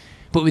Underwood,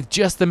 but with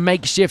just the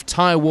makeshift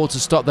tyre wall to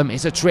stop them,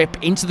 it's a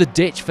trip into the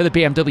ditch for the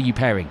BMW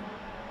pairing.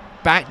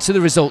 Back to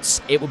the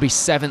results, it will be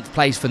 7th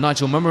place for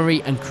Nigel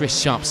Mummery and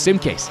Chris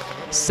Sharp-Simkis.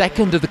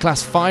 2nd of the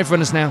Class 5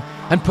 runners now,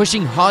 and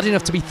pushing hard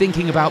enough to be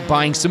thinking about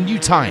buying some new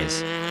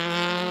tyres.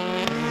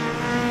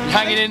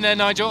 Hanging in there,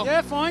 Nigel?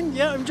 Yeah, fine.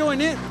 Yeah, enjoying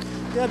it.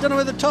 Yeah, I don't know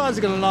whether the tyres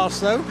are going to last,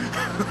 though.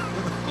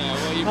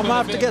 Yeah, well, I might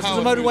have to get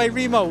some motorway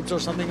remolds or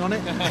something on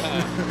it.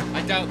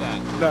 I doubt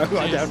that. No,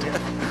 I doubt it.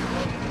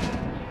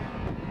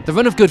 The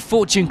run of good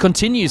fortune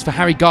continues for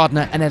Harry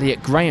Gardner and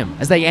Elliot Graham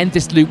as they end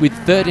this loop with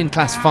 3rd in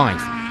Class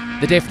 5.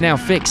 The diff now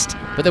fixed,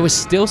 but there was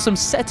still some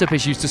setup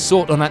issues to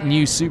sort on that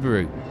new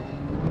Subaru.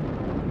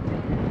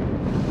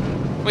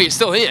 Well, you're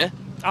still here.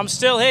 I'm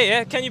still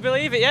here, can you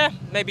believe it, yeah?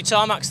 Maybe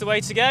tarmac's the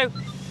way to go.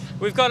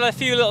 We've got a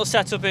few little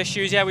setup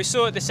issues, yeah, we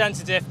sorted the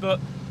centre diff, but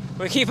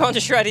we keep on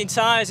just shredding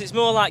tyres. It's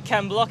more like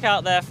Ken Block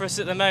out there for us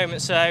at the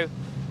moment, so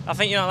I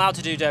think you're not allowed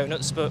to do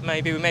donuts, but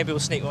maybe we'll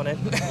sneak one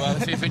in. Well,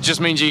 if it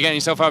just means you're getting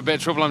yourself out of a bit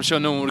of trouble, I'm sure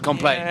no one would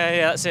complain.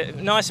 Yeah, that's it.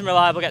 Nice and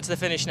reliable, get to the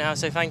finish now,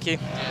 so thank you.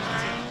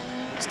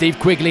 Steve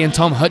Quigley and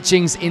Tom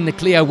Hutchings in the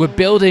Clio were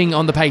building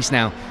on the pace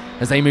now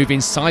as they move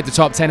inside the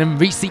top 10 and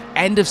reach the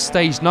end of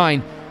stage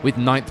 9 with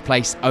 9th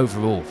place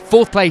overall.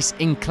 4th place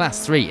in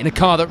Class 3 in a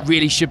car that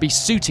really should be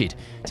suited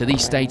to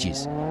these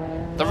stages.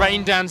 The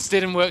rain dance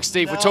didn't work,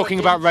 Steve. We're talking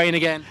about rain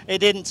again. It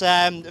didn't.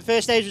 The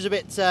first stage was a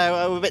bit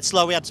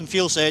slow. We had some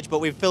fuel surge, but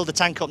we've filled the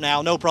tank up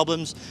now, no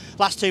problems.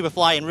 Last 2 were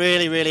flying,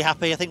 really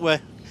happy. I think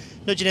we're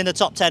nudging in the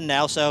top 10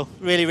 now, so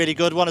really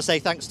good. Want to say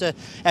thanks to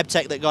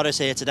EbTech that got us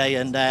here today,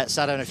 and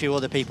Sada and a few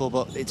other people,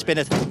 but it's been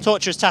a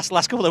torturous task the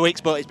last couple of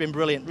weeks, but it's been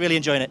brilliant, really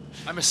enjoying it.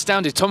 I'm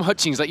astounded. Tom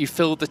Hutchings, that you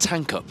filled the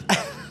tank up.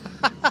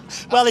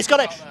 Well,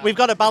 we've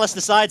got to ballast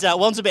the sides out.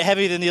 One's a bit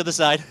heavier than the other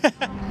side.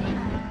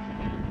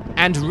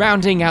 And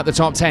rounding out the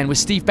top 10 was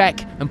Steve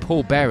Beck and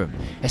Paul Barham.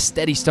 A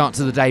steady start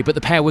to the day, but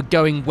the pair were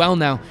going well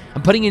now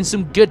and putting in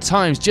some good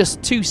times,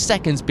 just 2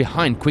 seconds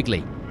behind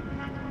Quigley.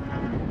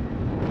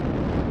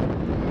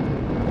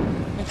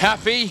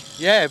 Happy?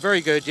 Yeah,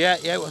 very good. Yeah.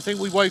 I think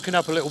we've woken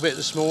up a little bit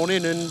this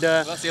morning, and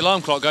that's the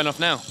alarm clock going off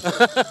now.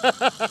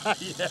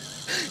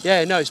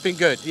 Yeah, no, it's been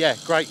good. Yeah,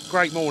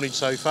 great morning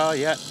so far.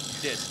 Yeah,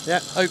 yeah.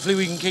 Hopefully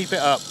we can keep it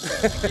up.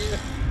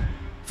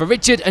 For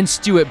Richard and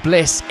Stuart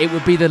Bliss, it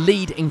would be the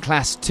lead in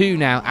Class 2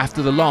 now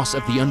after the loss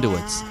of the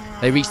Underwoods.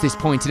 They reached this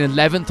point in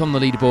 11th on the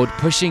leaderboard,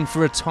 pushing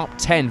for a top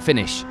 10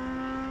 finish.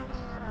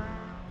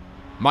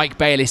 Mike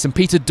Bayliss and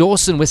Peter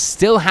Dawson were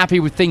still happy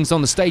with things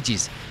on the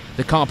stages,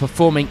 the car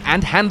performing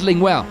and handling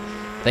well.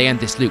 They end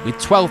this loop with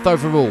 12th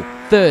overall,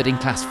 3rd in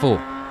Class 4.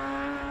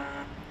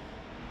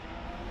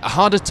 A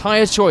harder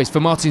tyre choice for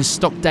Martin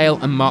Stockdale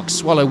and Mark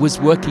Swallow was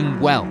working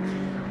well.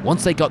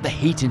 Once they got the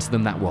heat into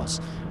them, that was.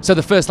 So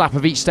the first lap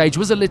of each stage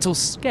was a little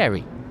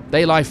scary.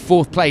 They lie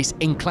 4th place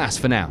in class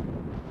for now.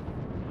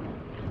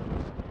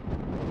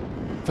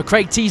 For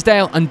Craig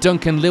Teasdale and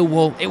Duncan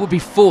Lilwall, it would be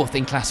 4th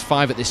in Class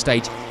 5 at this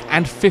stage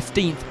and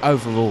 15th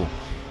overall.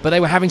 But they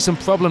were having some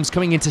problems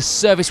coming into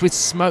service with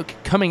smoke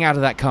coming out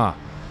of that car.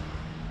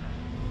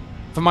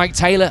 For Mike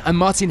Taylor and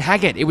Martin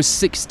Haggett, it was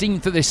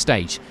 16th at this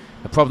stage.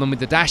 A problem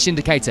with the dash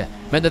indicator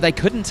meant that they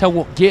couldn't tell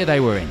what gear they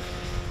were in.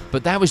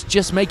 But that was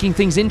just making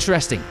things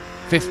interesting.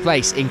 5th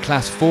place in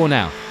Class 4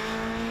 now.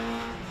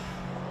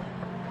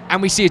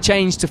 And we see a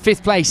change to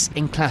 5th place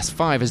in Class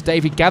 5 as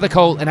David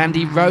Gathercole and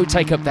Andy Rowe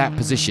take up that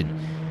position.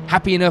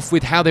 Happy enough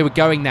with how they were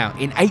going now,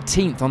 in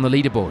 18th on the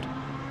leaderboard.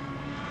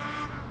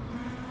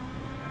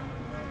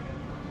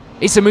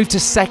 It's a move to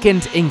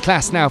second in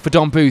class now for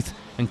Dom Booth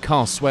and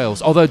Carl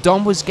Swales, although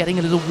Dom was getting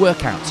a little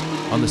workout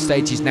on the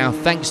stages now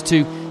thanks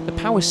to the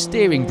power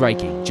steering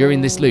braking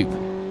during this loop.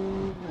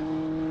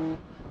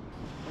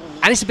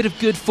 And it's a bit of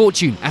good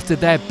fortune after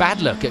their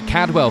bad luck at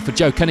Cadwell for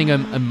Joe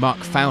Cunningham and Mark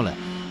Fowler.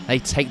 They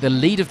take the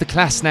lead of the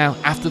class now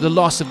after the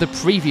loss of the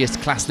previous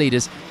class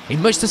leaders in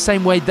much the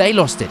same way they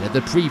lost it at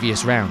the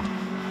previous round.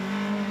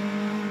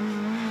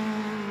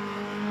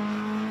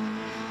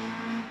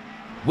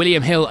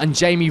 William Hill and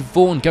Jamie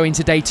Vaughan go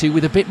into day 2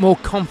 with a bit more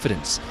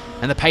confidence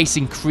and the pace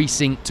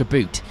increasing to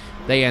boot.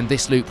 They end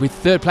this loop with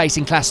 3rd place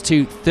in class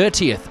 2,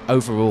 30th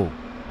overall.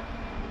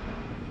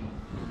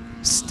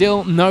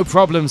 Still no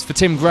problems for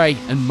Tim Gray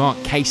and Mark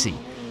Casey.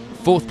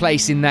 4th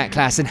place in that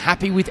class and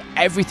happy with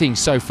everything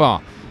so far.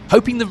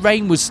 Hoping the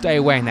rain would stay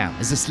away now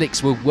as the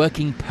slicks were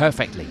working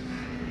perfectly.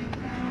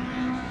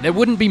 There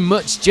wouldn't be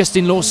much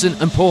Justin Lawson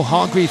and Paul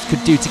Hargreaves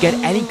could do to get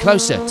any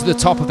closer to the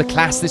top of the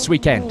class this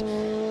weekend.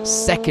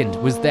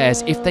 2nd was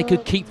theirs if they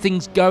could keep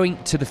things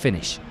going to the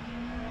finish.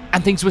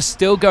 And things were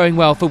still going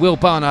well for Will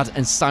Barnard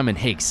and Simon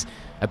Higgs.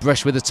 A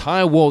brush with a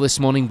tyre wall this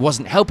morning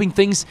wasn't helping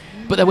things,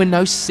 but there were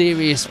no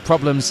serious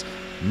problems,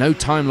 no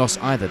time loss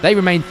either. They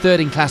remained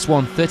 3rd in Class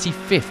 1,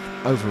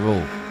 35th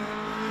overall.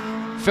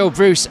 Phil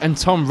Bruce and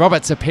Tom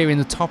Roberts appear in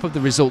the top of the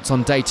results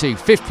on day 2,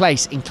 5th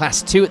place in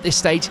Class 2 at this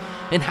stage,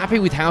 and happy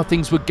with how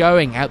things were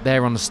going out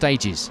there on the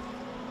stages.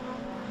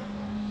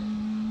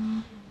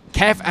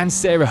 Kev and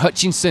Sarah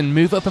Hutchinson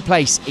move up a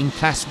place in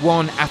Class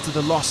 1 after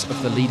the loss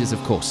of the leaders,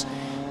 of course.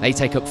 They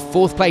take up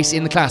 4th place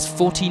in the class,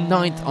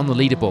 49th on the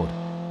leaderboard.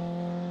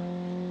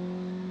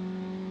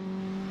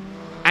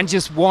 And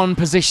just 1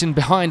 position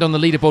behind on the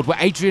leaderboard were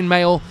Adrian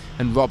Mayall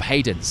and Rob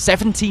Hayden.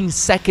 17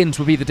 seconds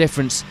would be the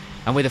difference,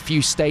 and with a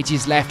few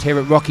stages left here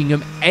at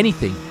Rockingham,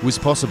 anything was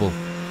possible.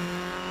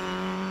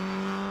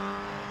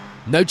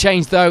 No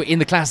change though in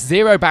the Class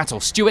 0 battle.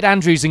 Stuart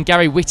Andrews and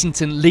Gary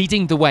Whittington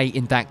leading the way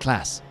in that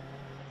class.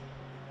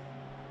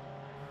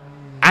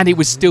 And it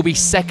would still be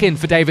 2nd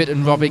for David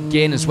and Robert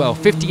Ginn as well,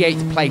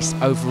 58th place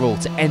overall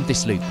to end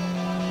this loop.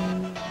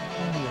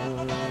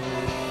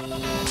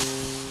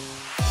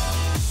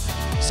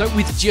 So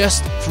with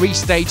just 3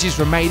 stages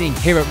remaining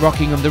here at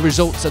Rockingham, the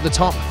results at the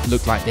top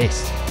look like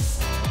this.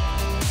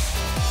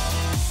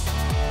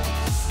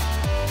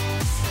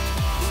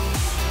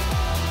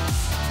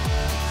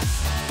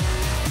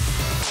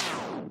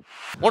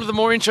 One of the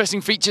more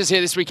interesting features here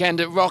this weekend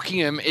at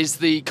Rockingham is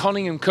the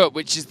Conningham Cup,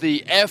 which is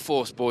the Air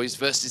Force boys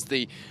versus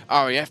the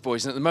RAF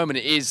boys. And at the moment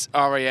it is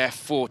RAF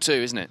 4-2,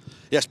 isn't it?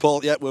 Yes,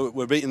 Paul, yeah,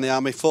 we're beating the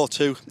Army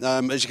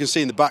 4-2. As you can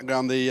see in the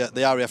background, the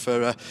RAF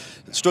are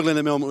struggling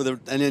at the moment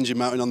with an engine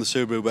mounting on the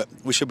Subaru, but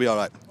we should be all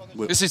right.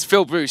 This is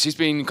Phil Bruce. He's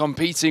been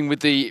competing with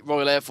the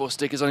Royal Air Force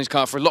stickers on his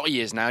car for a lot of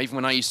years now, even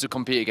when I used to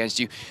compete against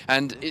you.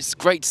 And it's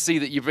great to see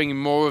that you're bringing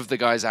more of the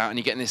guys out and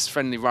you're getting this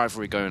friendly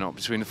rivalry going on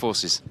between the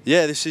forces.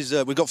 Yeah, this is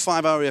we've got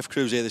 5 RAF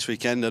crews here this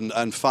weekend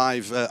and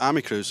 5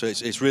 Army crews, so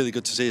it's really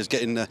good to see us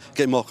getting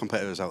more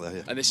competitors out there.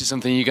 Yeah. And this is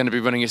something you're going to be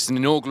running. It's an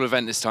inaugural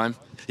event this time.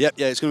 Yep,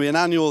 yeah, it's going to be an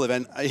annual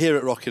event here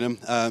at Rockingham.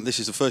 This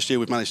is the first year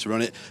we've managed to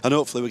run it, and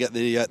hopefully we get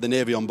the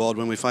Navy on board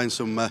when we find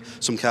some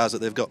cars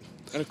that they've got.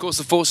 And of course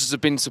the forces have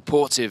been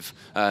supportive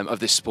of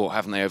this sport,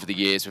 haven't they, over the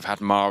years? We've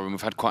had MARA and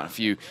we've had quite a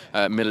few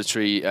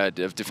military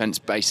defence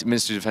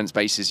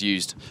bases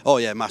used. Oh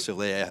yeah,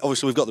 massively. Yeah.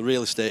 Obviously we've got the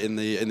real estate in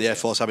the Air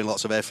Force having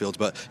lots of airfields,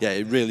 but yeah,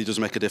 it really does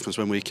make a difference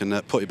when we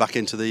can put it back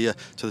into the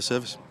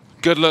service.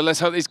 Good luck. Let's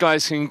hope these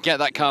guys can get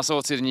that car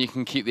sorted and you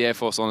can keep the Air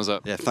Force honours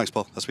up. Yeah, thanks,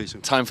 Paul. I'll speak soon.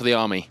 Time for the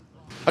Army.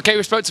 Okay,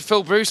 we spoke to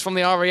Phil Bruce from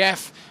the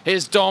RAF.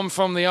 Here's Dom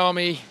from the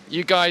Army.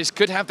 You guys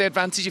could have the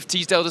advantage if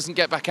Teesdale doesn't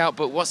get back out,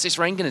 but what's this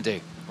rain going to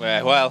do?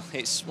 Well,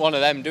 it's one of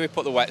them. Do we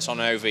put the wets on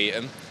and overheat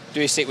them? Do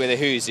we stick with the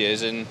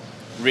Hoosiers and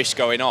risk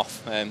going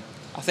off? I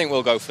think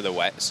we'll go for the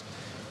wets.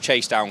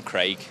 Chase down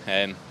Craig.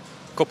 A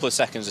couple of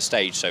seconds a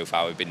stage so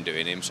far we've been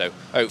doing him, so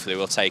hopefully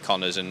we'll take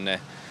honours and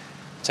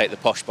take the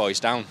posh boys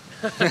down.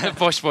 The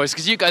posh boys,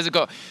 because you guys have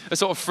got a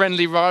sort of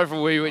friendly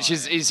rivalry which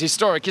is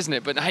historic, isn't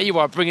it? But here you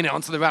are bringing it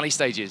onto the rally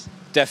stages.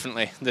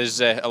 Definitely.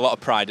 There's a lot of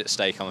pride at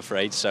stake, I'm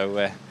afraid,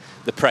 so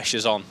the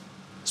pressure's on,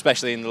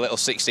 especially in the little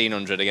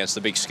 1600 against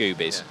the big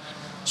Scoobies. Yeah.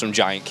 Some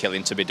giant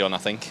killing to be done, I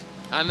think.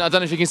 And I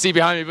don't know if you can see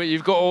behind me, but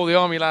you've got all the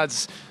Army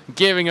lads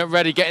gearing up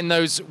ready, getting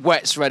those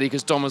wets ready,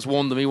 because Dom has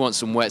warned them he wants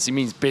some wets. He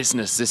means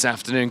business this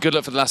afternoon. Good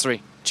luck for the last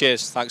 3.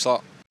 Cheers, thanks a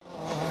lot.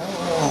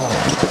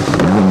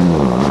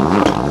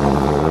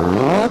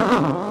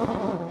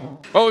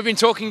 Well, we've been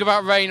talking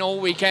about rain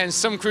all weekend.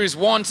 Some crews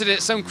wanted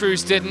it, some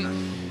crews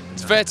didn't.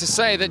 It's fair to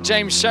say that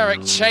James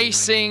Sherrick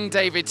chasing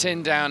David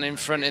Tin down in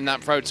front in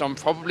that Proton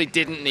probably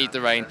didn't need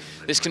the rain.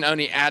 This can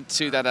only add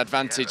to that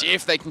advantage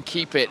if they can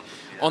keep it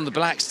on the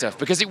black stuff,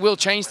 because it will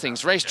change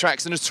things.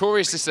 Racetracks are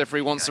notoriously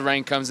slippery once the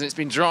rain comes, and it's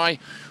been dry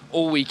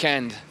all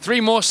weekend.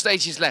 3 more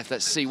stages left.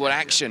 Let's see what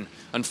action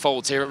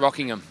unfolds here at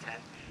Rockingham.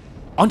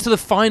 On to the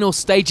final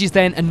stages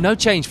then, and no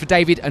change for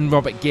David and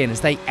Robert Ginn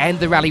as they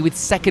end the rally with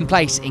 2nd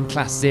place in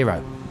Class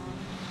 0.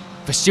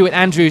 For Stuart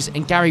Andrews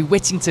and Gary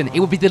Whittington, it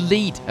will be the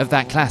lead of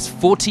that class,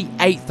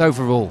 48th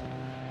overall.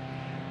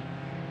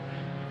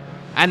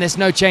 And there's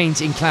no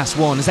change in Class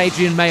 1 as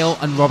Adrian Mayle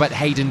and Robert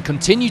Hayden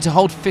continue to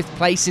hold 5th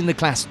place in the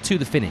class to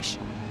the finish.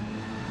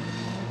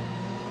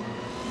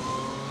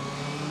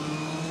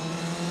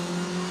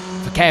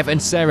 For Kev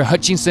and Sarah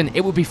Hutchinson,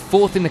 it will be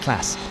 4th in the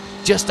class,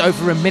 just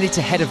over a minute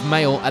ahead of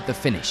Mayle at the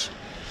finish.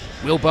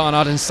 Will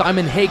Barnard and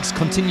Simon Higgs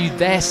continued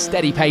their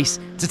steady pace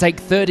to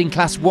take 3rd in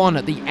Class 1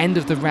 at the end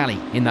of the rally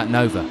in that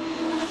Nova.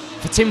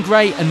 For Tim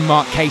Gray and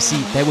Mark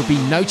Casey, there would be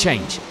no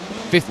change.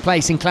 5th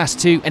place in Class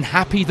 2 and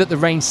happy that the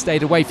rain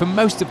stayed away for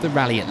most of the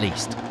rally at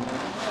least.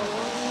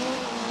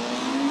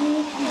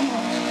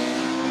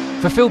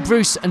 For Phil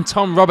Bruce and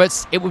Tom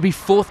Roberts, it would be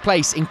 4th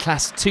place in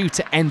Class 2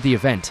 to end the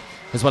event,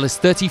 as well as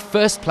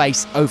 31st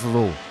place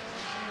overall.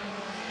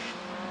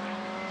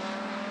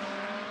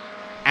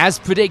 As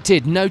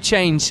predicted, no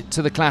change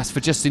to the class for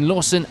Justin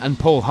Lawson and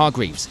Paul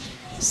Hargreaves.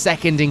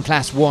 2nd in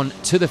Class 1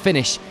 to the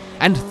finish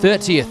and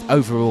 30th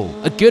overall.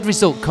 A good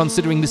result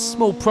considering the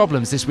small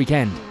problems this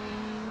weekend.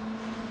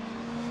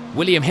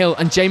 William Hill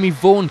and Jamie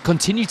Vaughan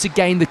continue to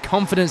gain the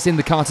confidence in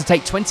the car to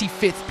take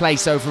 25th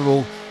place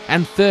overall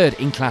and 3rd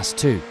in Class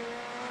 2.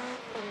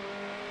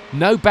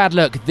 No bad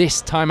luck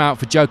this time out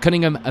for Joe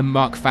Cunningham and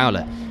Mark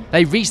Fowler.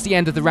 They reached the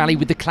end of the rally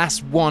with the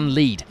Class 1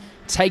 lead,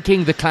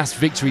 taking the class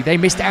victory they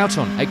missed out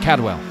on at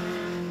Cadwell.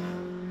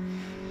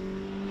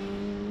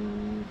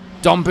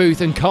 Don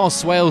Booth and Carl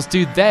Swales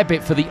do their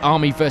bit for the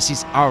Army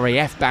versus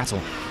RAF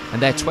battle,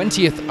 and their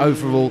 20th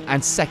overall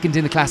and 2nd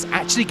in the class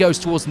actually goes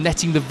towards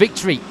netting the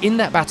victory in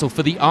that battle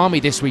for the Army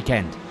this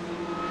weekend.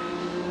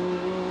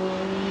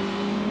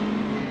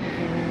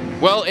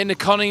 Well, in the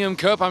Cunningham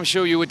Cup, I'm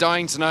sure you were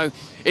dying to know,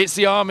 it's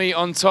the Army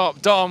on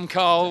top. Dom,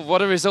 Carl,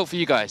 what a result for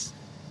you guys.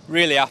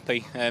 Really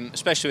happy,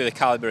 especially with the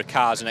calibre of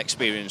cars and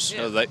experience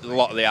that a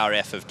lot of the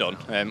RAF have done.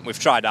 We've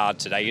tried hard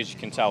today, as you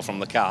can tell from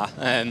the car.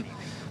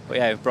 But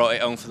yeah, we've brought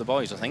it home for the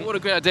boys, I think. What a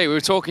great idea. We were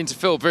talking to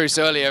Phil Bruce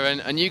earlier,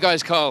 and you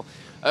guys, Carl,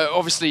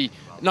 obviously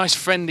nice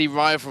friendly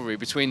rivalry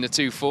between the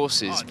two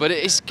forces, but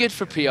it's good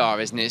for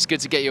PR, isn't it? It's good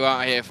to get you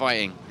out here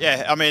fighting.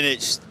 Yeah, I mean,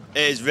 it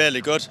is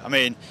really good. I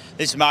mean,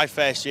 this is my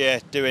first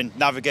year doing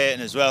navigating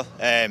as well,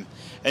 and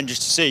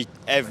just to see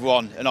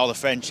everyone and all the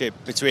friendship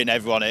between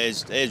everyone,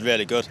 it is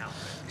really good.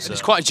 So.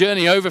 It's quite a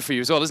journey over for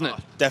you as well, isn't it?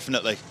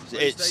 Definitely.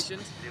 It's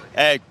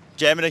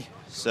Germany,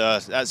 so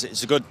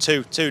it's a good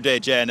two-day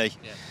journey.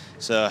 Yeah.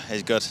 So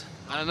it's good.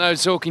 I know,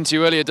 talking to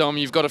you earlier, Dom,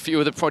 you've got a few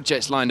other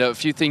projects lined up, a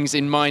few things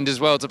in mind as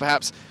well to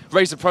perhaps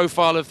raise the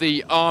profile of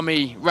the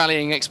Army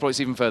rallying exploits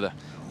even further.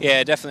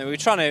 Yeah, definitely. We're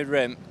trying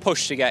to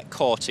push to get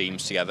core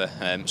teams together,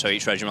 so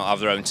each regiment will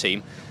have their own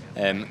team,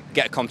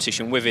 get a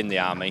competition within the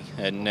Army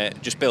and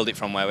just build it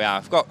from where we are.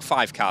 We've got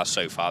 5 cars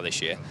so far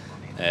this year.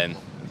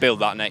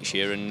 Build that next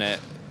year and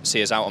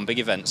see us out on big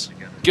events.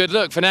 Good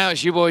luck. For now,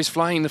 it's you boys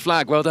flying the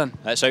flag. Well done.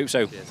 Let's hope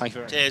so. Thank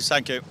you very much. Cheers,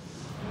 thank you.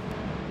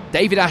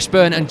 David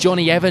Ashburn and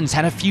Johnny Evans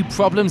had a few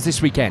problems this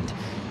weekend,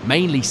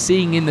 mainly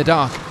seeing in the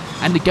dark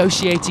and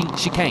negotiating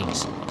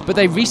chicanes, but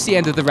they reached the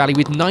end of the rally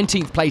with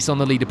 19th place on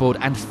the leaderboard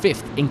and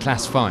 5th in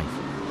Class 5.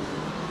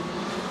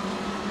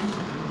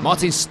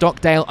 Martin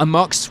Stockdale and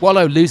Mark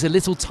Swallow lose a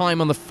little time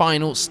on the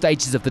final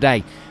stages of the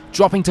day,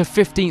 dropping to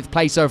 15th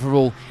place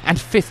overall and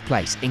 5th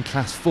place in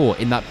Class 4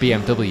 in that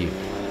BMW.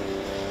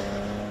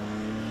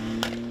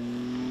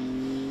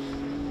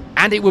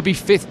 And it would be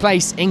 5th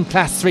place in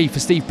Class 3 for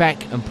Steve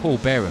Beck and Paul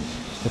Barham,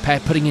 the pair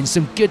putting in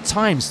some good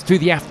times through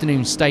the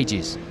afternoon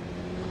stages.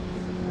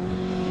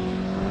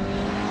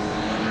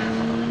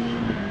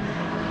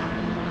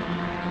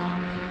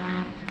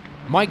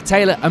 Mike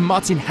Taylor and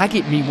Martin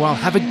Haggett, meanwhile,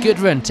 have a good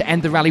run to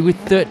end the rally with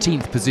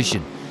 13th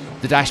position.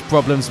 The dash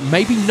problems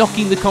may be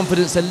knocking the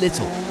confidence a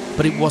little,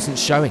 but it wasn't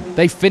showing.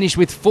 They finished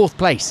with 4th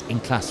place in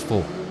Class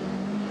 4.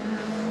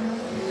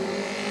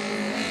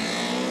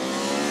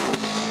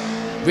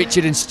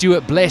 Richard and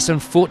Stuart Bliss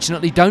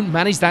unfortunately don't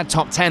manage that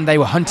top 10 they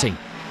were hunting,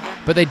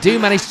 but they do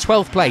manage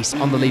 12th place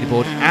on the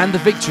leaderboard and the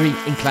victory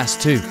in Class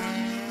 2.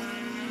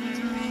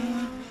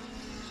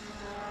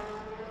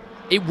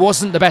 It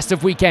wasn't the best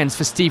of weekends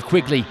for Steve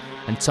Quigley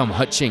and Tom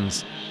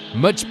Hutchings.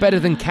 Much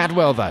better than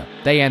Cadwell though.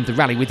 They end the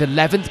rally with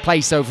 11th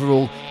place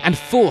overall and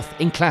 4th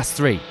in Class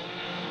 3.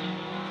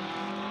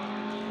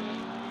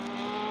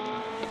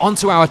 On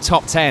to our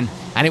top 10,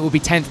 and it will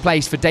be 10th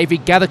place for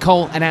David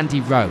Gathercole and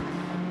Andy Rowe.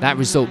 That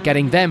result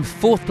getting them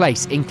 4th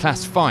place in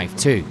Class 5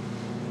 too.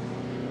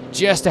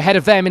 Just ahead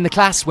of them in the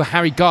class were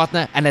Harry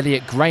Gardner and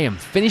Elliot Graham,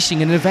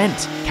 finishing an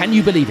event, can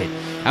you believe it,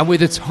 and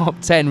with a top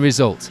 10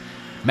 result.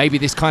 Maybe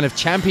this kind of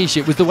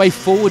championship was the way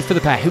forward for the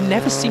pair, who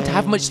never seemed to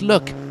have much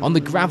luck on the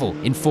gravel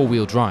in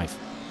 4-wheel drive.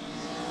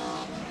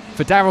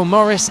 For Darryl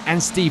Morris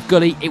and Steve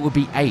Gully, it would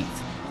be 8th,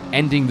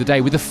 ending the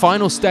day with the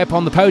final step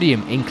on the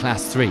podium in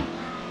Class 3.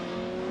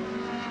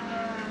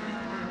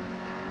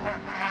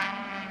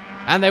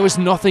 And there was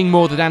nothing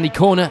more that Andy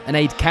Corner and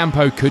Aid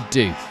Campo could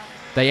do.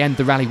 They end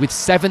the rally with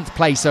 7th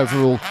place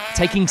overall,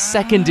 taking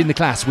 2nd in the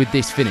class with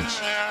this finish.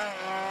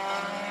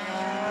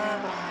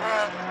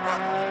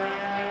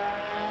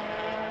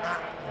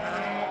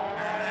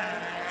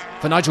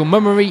 For Nigel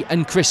Mummery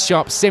and Chris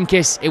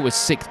Sharp-Simkis, it was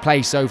 6th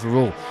place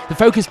overall. The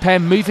Focus pair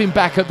moving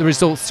back up the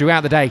results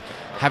throughout the day,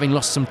 having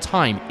lost some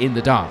time in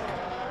the dark.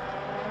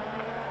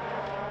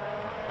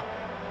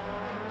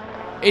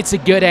 It's a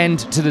good end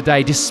to the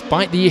day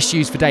despite the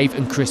issues for Dave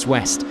and Chris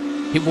West.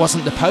 It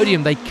wasn't the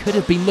podium they could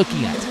have been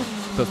looking at,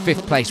 but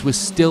 5th place was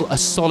still a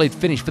solid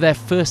finish for their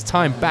first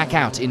time back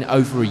out in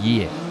over a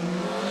year.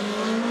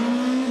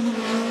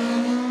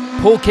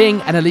 Paul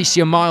King and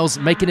Alicia Miles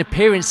make an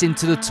appearance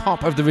into the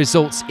top of the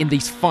results in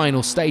these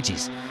final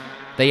stages.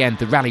 They end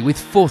the rally with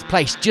 4th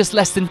place, just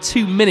less than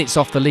 2 minutes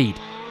off the lead.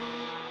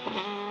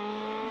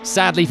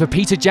 Sadly for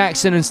Peter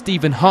Jackson and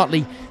Stephen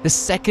Hartley, the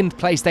 2nd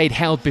place they'd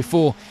held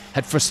before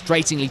had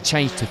frustratingly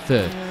changed to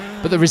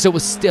 3rd. But the result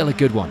was still a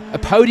good one, a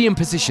podium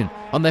position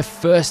on their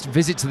first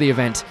visit to the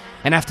event,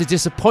 and after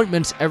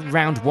disappointment at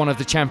round 1 of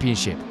the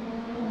championship.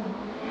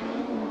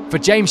 For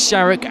James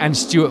Sharrock and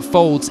Stuart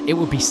Folds, it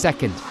would be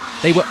 2nd.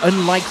 They were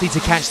unlikely to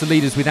catch the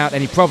leaders without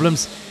any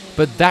problems,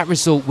 but that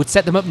result would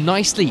set them up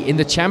nicely in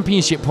the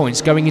championship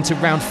points going into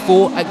round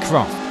 4 at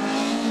Croft.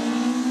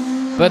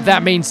 But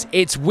that means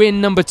it's win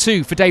number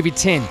 2 for David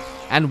Tin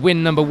and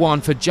win number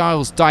 1 for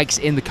Giles Dykes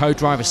in the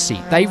co-driver's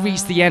seat. They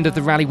reached the end of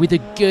the rally with a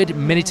good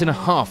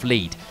minute-and-a-half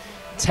lead,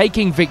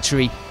 taking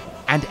victory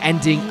and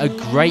ending a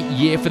great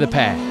year for the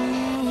pair.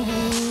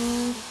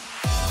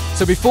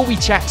 So before we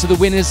chat to the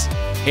winners,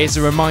 here's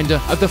a reminder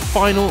of the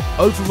final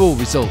overall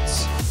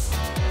results.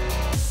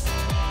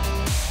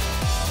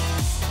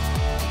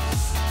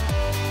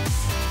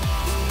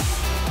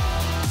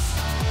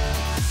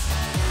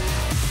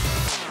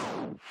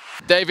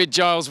 David,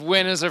 Giles,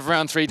 winners of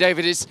round 3.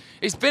 David,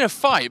 it's been a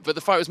fight, but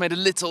the fight was made a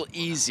little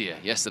easier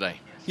yesterday.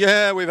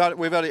 Yeah, we've had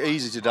it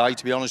easy today,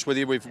 to be honest with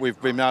you.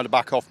 We've been able to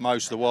back off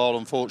most of the while.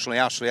 Unfortunately,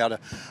 Ashley had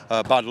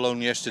a bad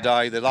lung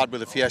yesterday. The lad with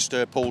the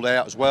Fiesta pulled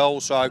out as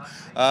well. So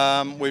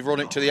we've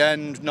run it to the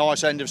end.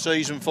 Nice end of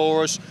season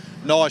for us.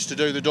 Nice to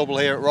do the double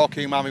here at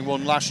Rockingham, having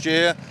won last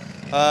year.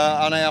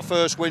 And our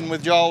first win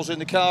with Giles in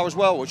the car as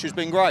well, which has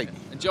been great.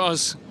 And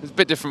Giles, it's a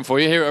bit different for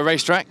you here at a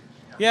racetrack.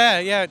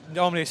 Yeah,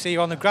 normally I see you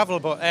on the gravel,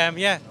 but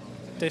yeah,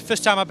 the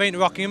first time I've been to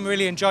Rockingham,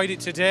 really enjoyed it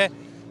today.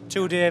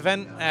 2-day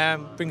event,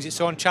 brings its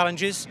own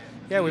challenges.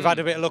 Yeah, we've had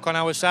a bit of luck on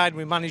our side,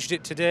 we managed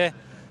it today.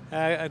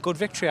 A good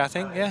victory, I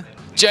think, yeah.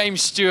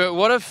 James Stewart,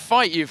 what a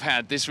fight you've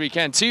had this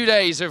weekend. 2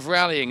 days of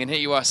rallying and here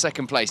you are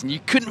 2nd place, and you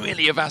couldn't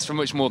really have asked for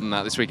much more than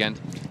that this weekend.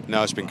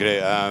 No, it's been great.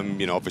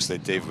 You know, obviously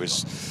Dave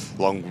was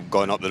long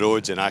going up the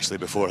roads and Ashley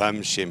before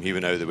him. Shame he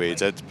went out the way he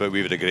did, but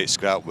we had a great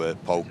scrap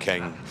with Paul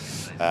King,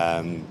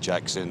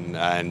 Jackson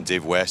and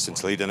Dave West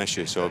into lead an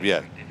issue, so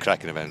yeah,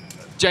 cracking event.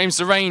 James,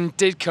 the rain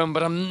did come,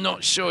 but I'm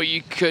not sure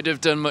you could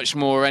have done much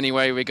more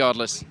anyway,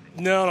 regardless.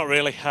 No, not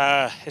really.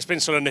 It's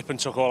been sort of nip and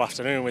tuck all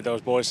afternoon with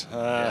those boys.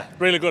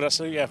 Really good,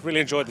 actually. Yeah,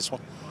 really enjoyed this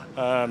one.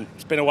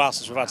 It's been a while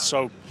since we've had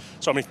so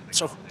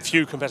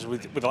few competitors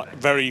with like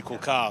very equal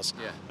cars.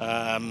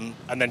 Yeah.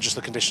 And then just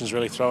the conditions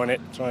really throwing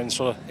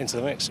sort of into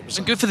the mix.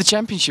 And good for the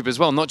championship as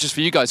well, not just for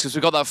you guys, because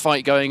we've got that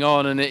fight going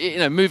on, and you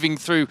know, moving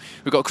through.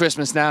 We've got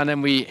Christmas now, and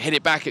then we hit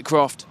it back at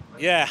Croft.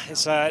 Yeah,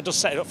 it does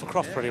set it up for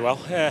Croft pretty well.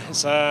 Yeah,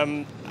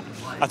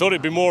 I thought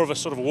it'd be more of a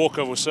sort of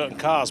walkover with certain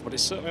cars, but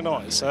it's certainly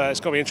not. It's going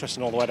to be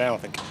interesting all the way down, I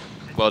think.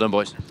 Well done,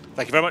 boys.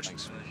 Thank you very much.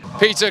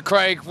 Peter,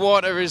 Craig,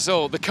 what a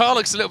result. The car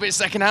looks a little bit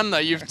second-hand, though.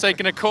 You've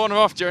taken a corner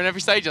off during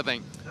every stage, I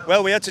think.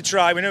 Well, we had to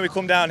try. We knew we'd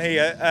come down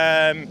here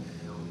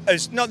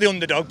as not the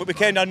underdog, but we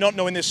came down not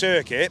knowing the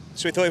circuit.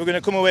 So we thought if we were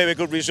going to come away with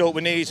a good result,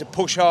 we needed to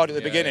push hard at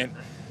the beginning.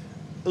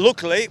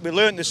 Luckily, we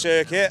learnt the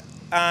circuit,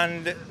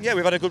 and yeah,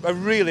 we've had a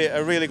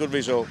really good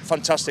result.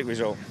 Fantastic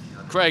result.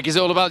 Craig, is it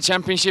all about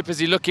championship? Is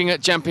he looking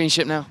at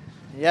championship now?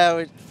 Yeah,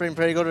 we're feeling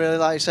pretty good, really.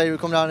 Like I say, we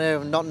come down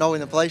here not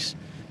knowing the place,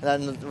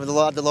 and then with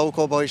the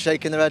local boys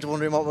shaking their heads,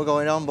 wondering what we're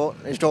going on. But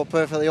he's drove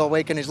perfectly all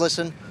week, and he's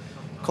listened.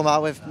 Come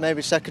out with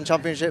maybe 2nd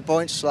championship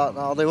points.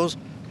 That'll do us.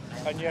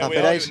 And yeah, we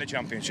are doing the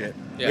championship.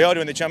 Yeah. We are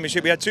doing the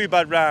championship. We had 2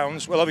 bad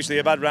rounds. Well, obviously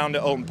a bad round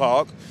at Oldham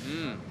Park.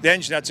 The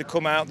engine had to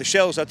come out. The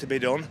shells had to be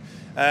done.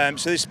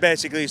 So this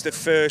basically is the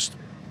first.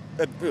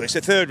 It's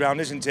the 3rd round,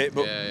 isn't it?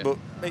 But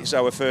it's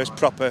our first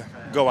proper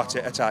go at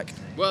it attack.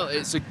 Well,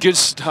 it's a good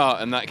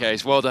start in that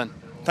case. Well done.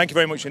 Thank you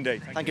very much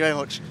indeed. Thank you very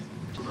much.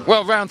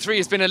 Well, round 3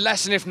 has been a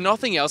lesson, if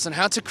nothing else, on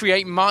how to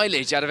create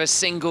mileage out of a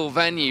single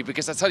venue,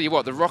 because I tell you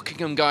what, the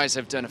Rockingham guys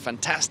have done a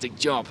fantastic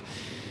job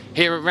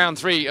here at round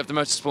 3 of the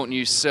Motorsport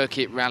News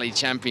Circuit Rally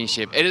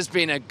Championship. It has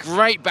been a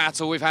great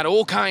battle. We've had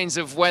all kinds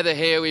of weather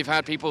here. We've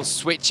had people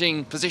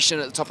switching position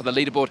at the top of the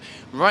leaderboard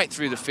right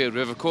through the field.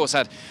 We've, of course,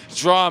 had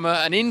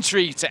drama and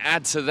intrigue to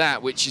add to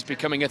that, which is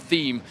becoming a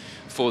theme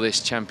for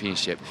this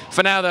championship.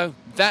 For now, though,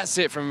 that's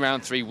it from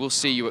round 3. We'll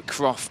see you at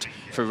Croft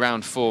for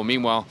round 4.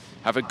 Meanwhile,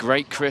 have a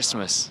great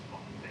Christmas.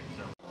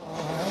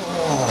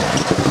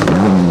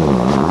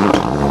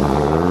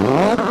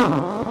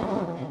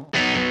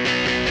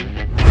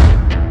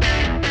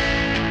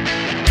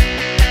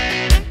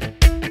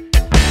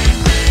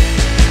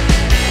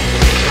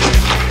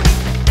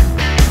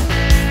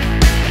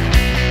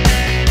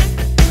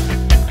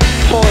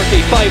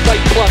 Five,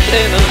 8 slots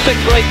in, and the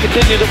sixth race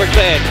continues over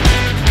clear.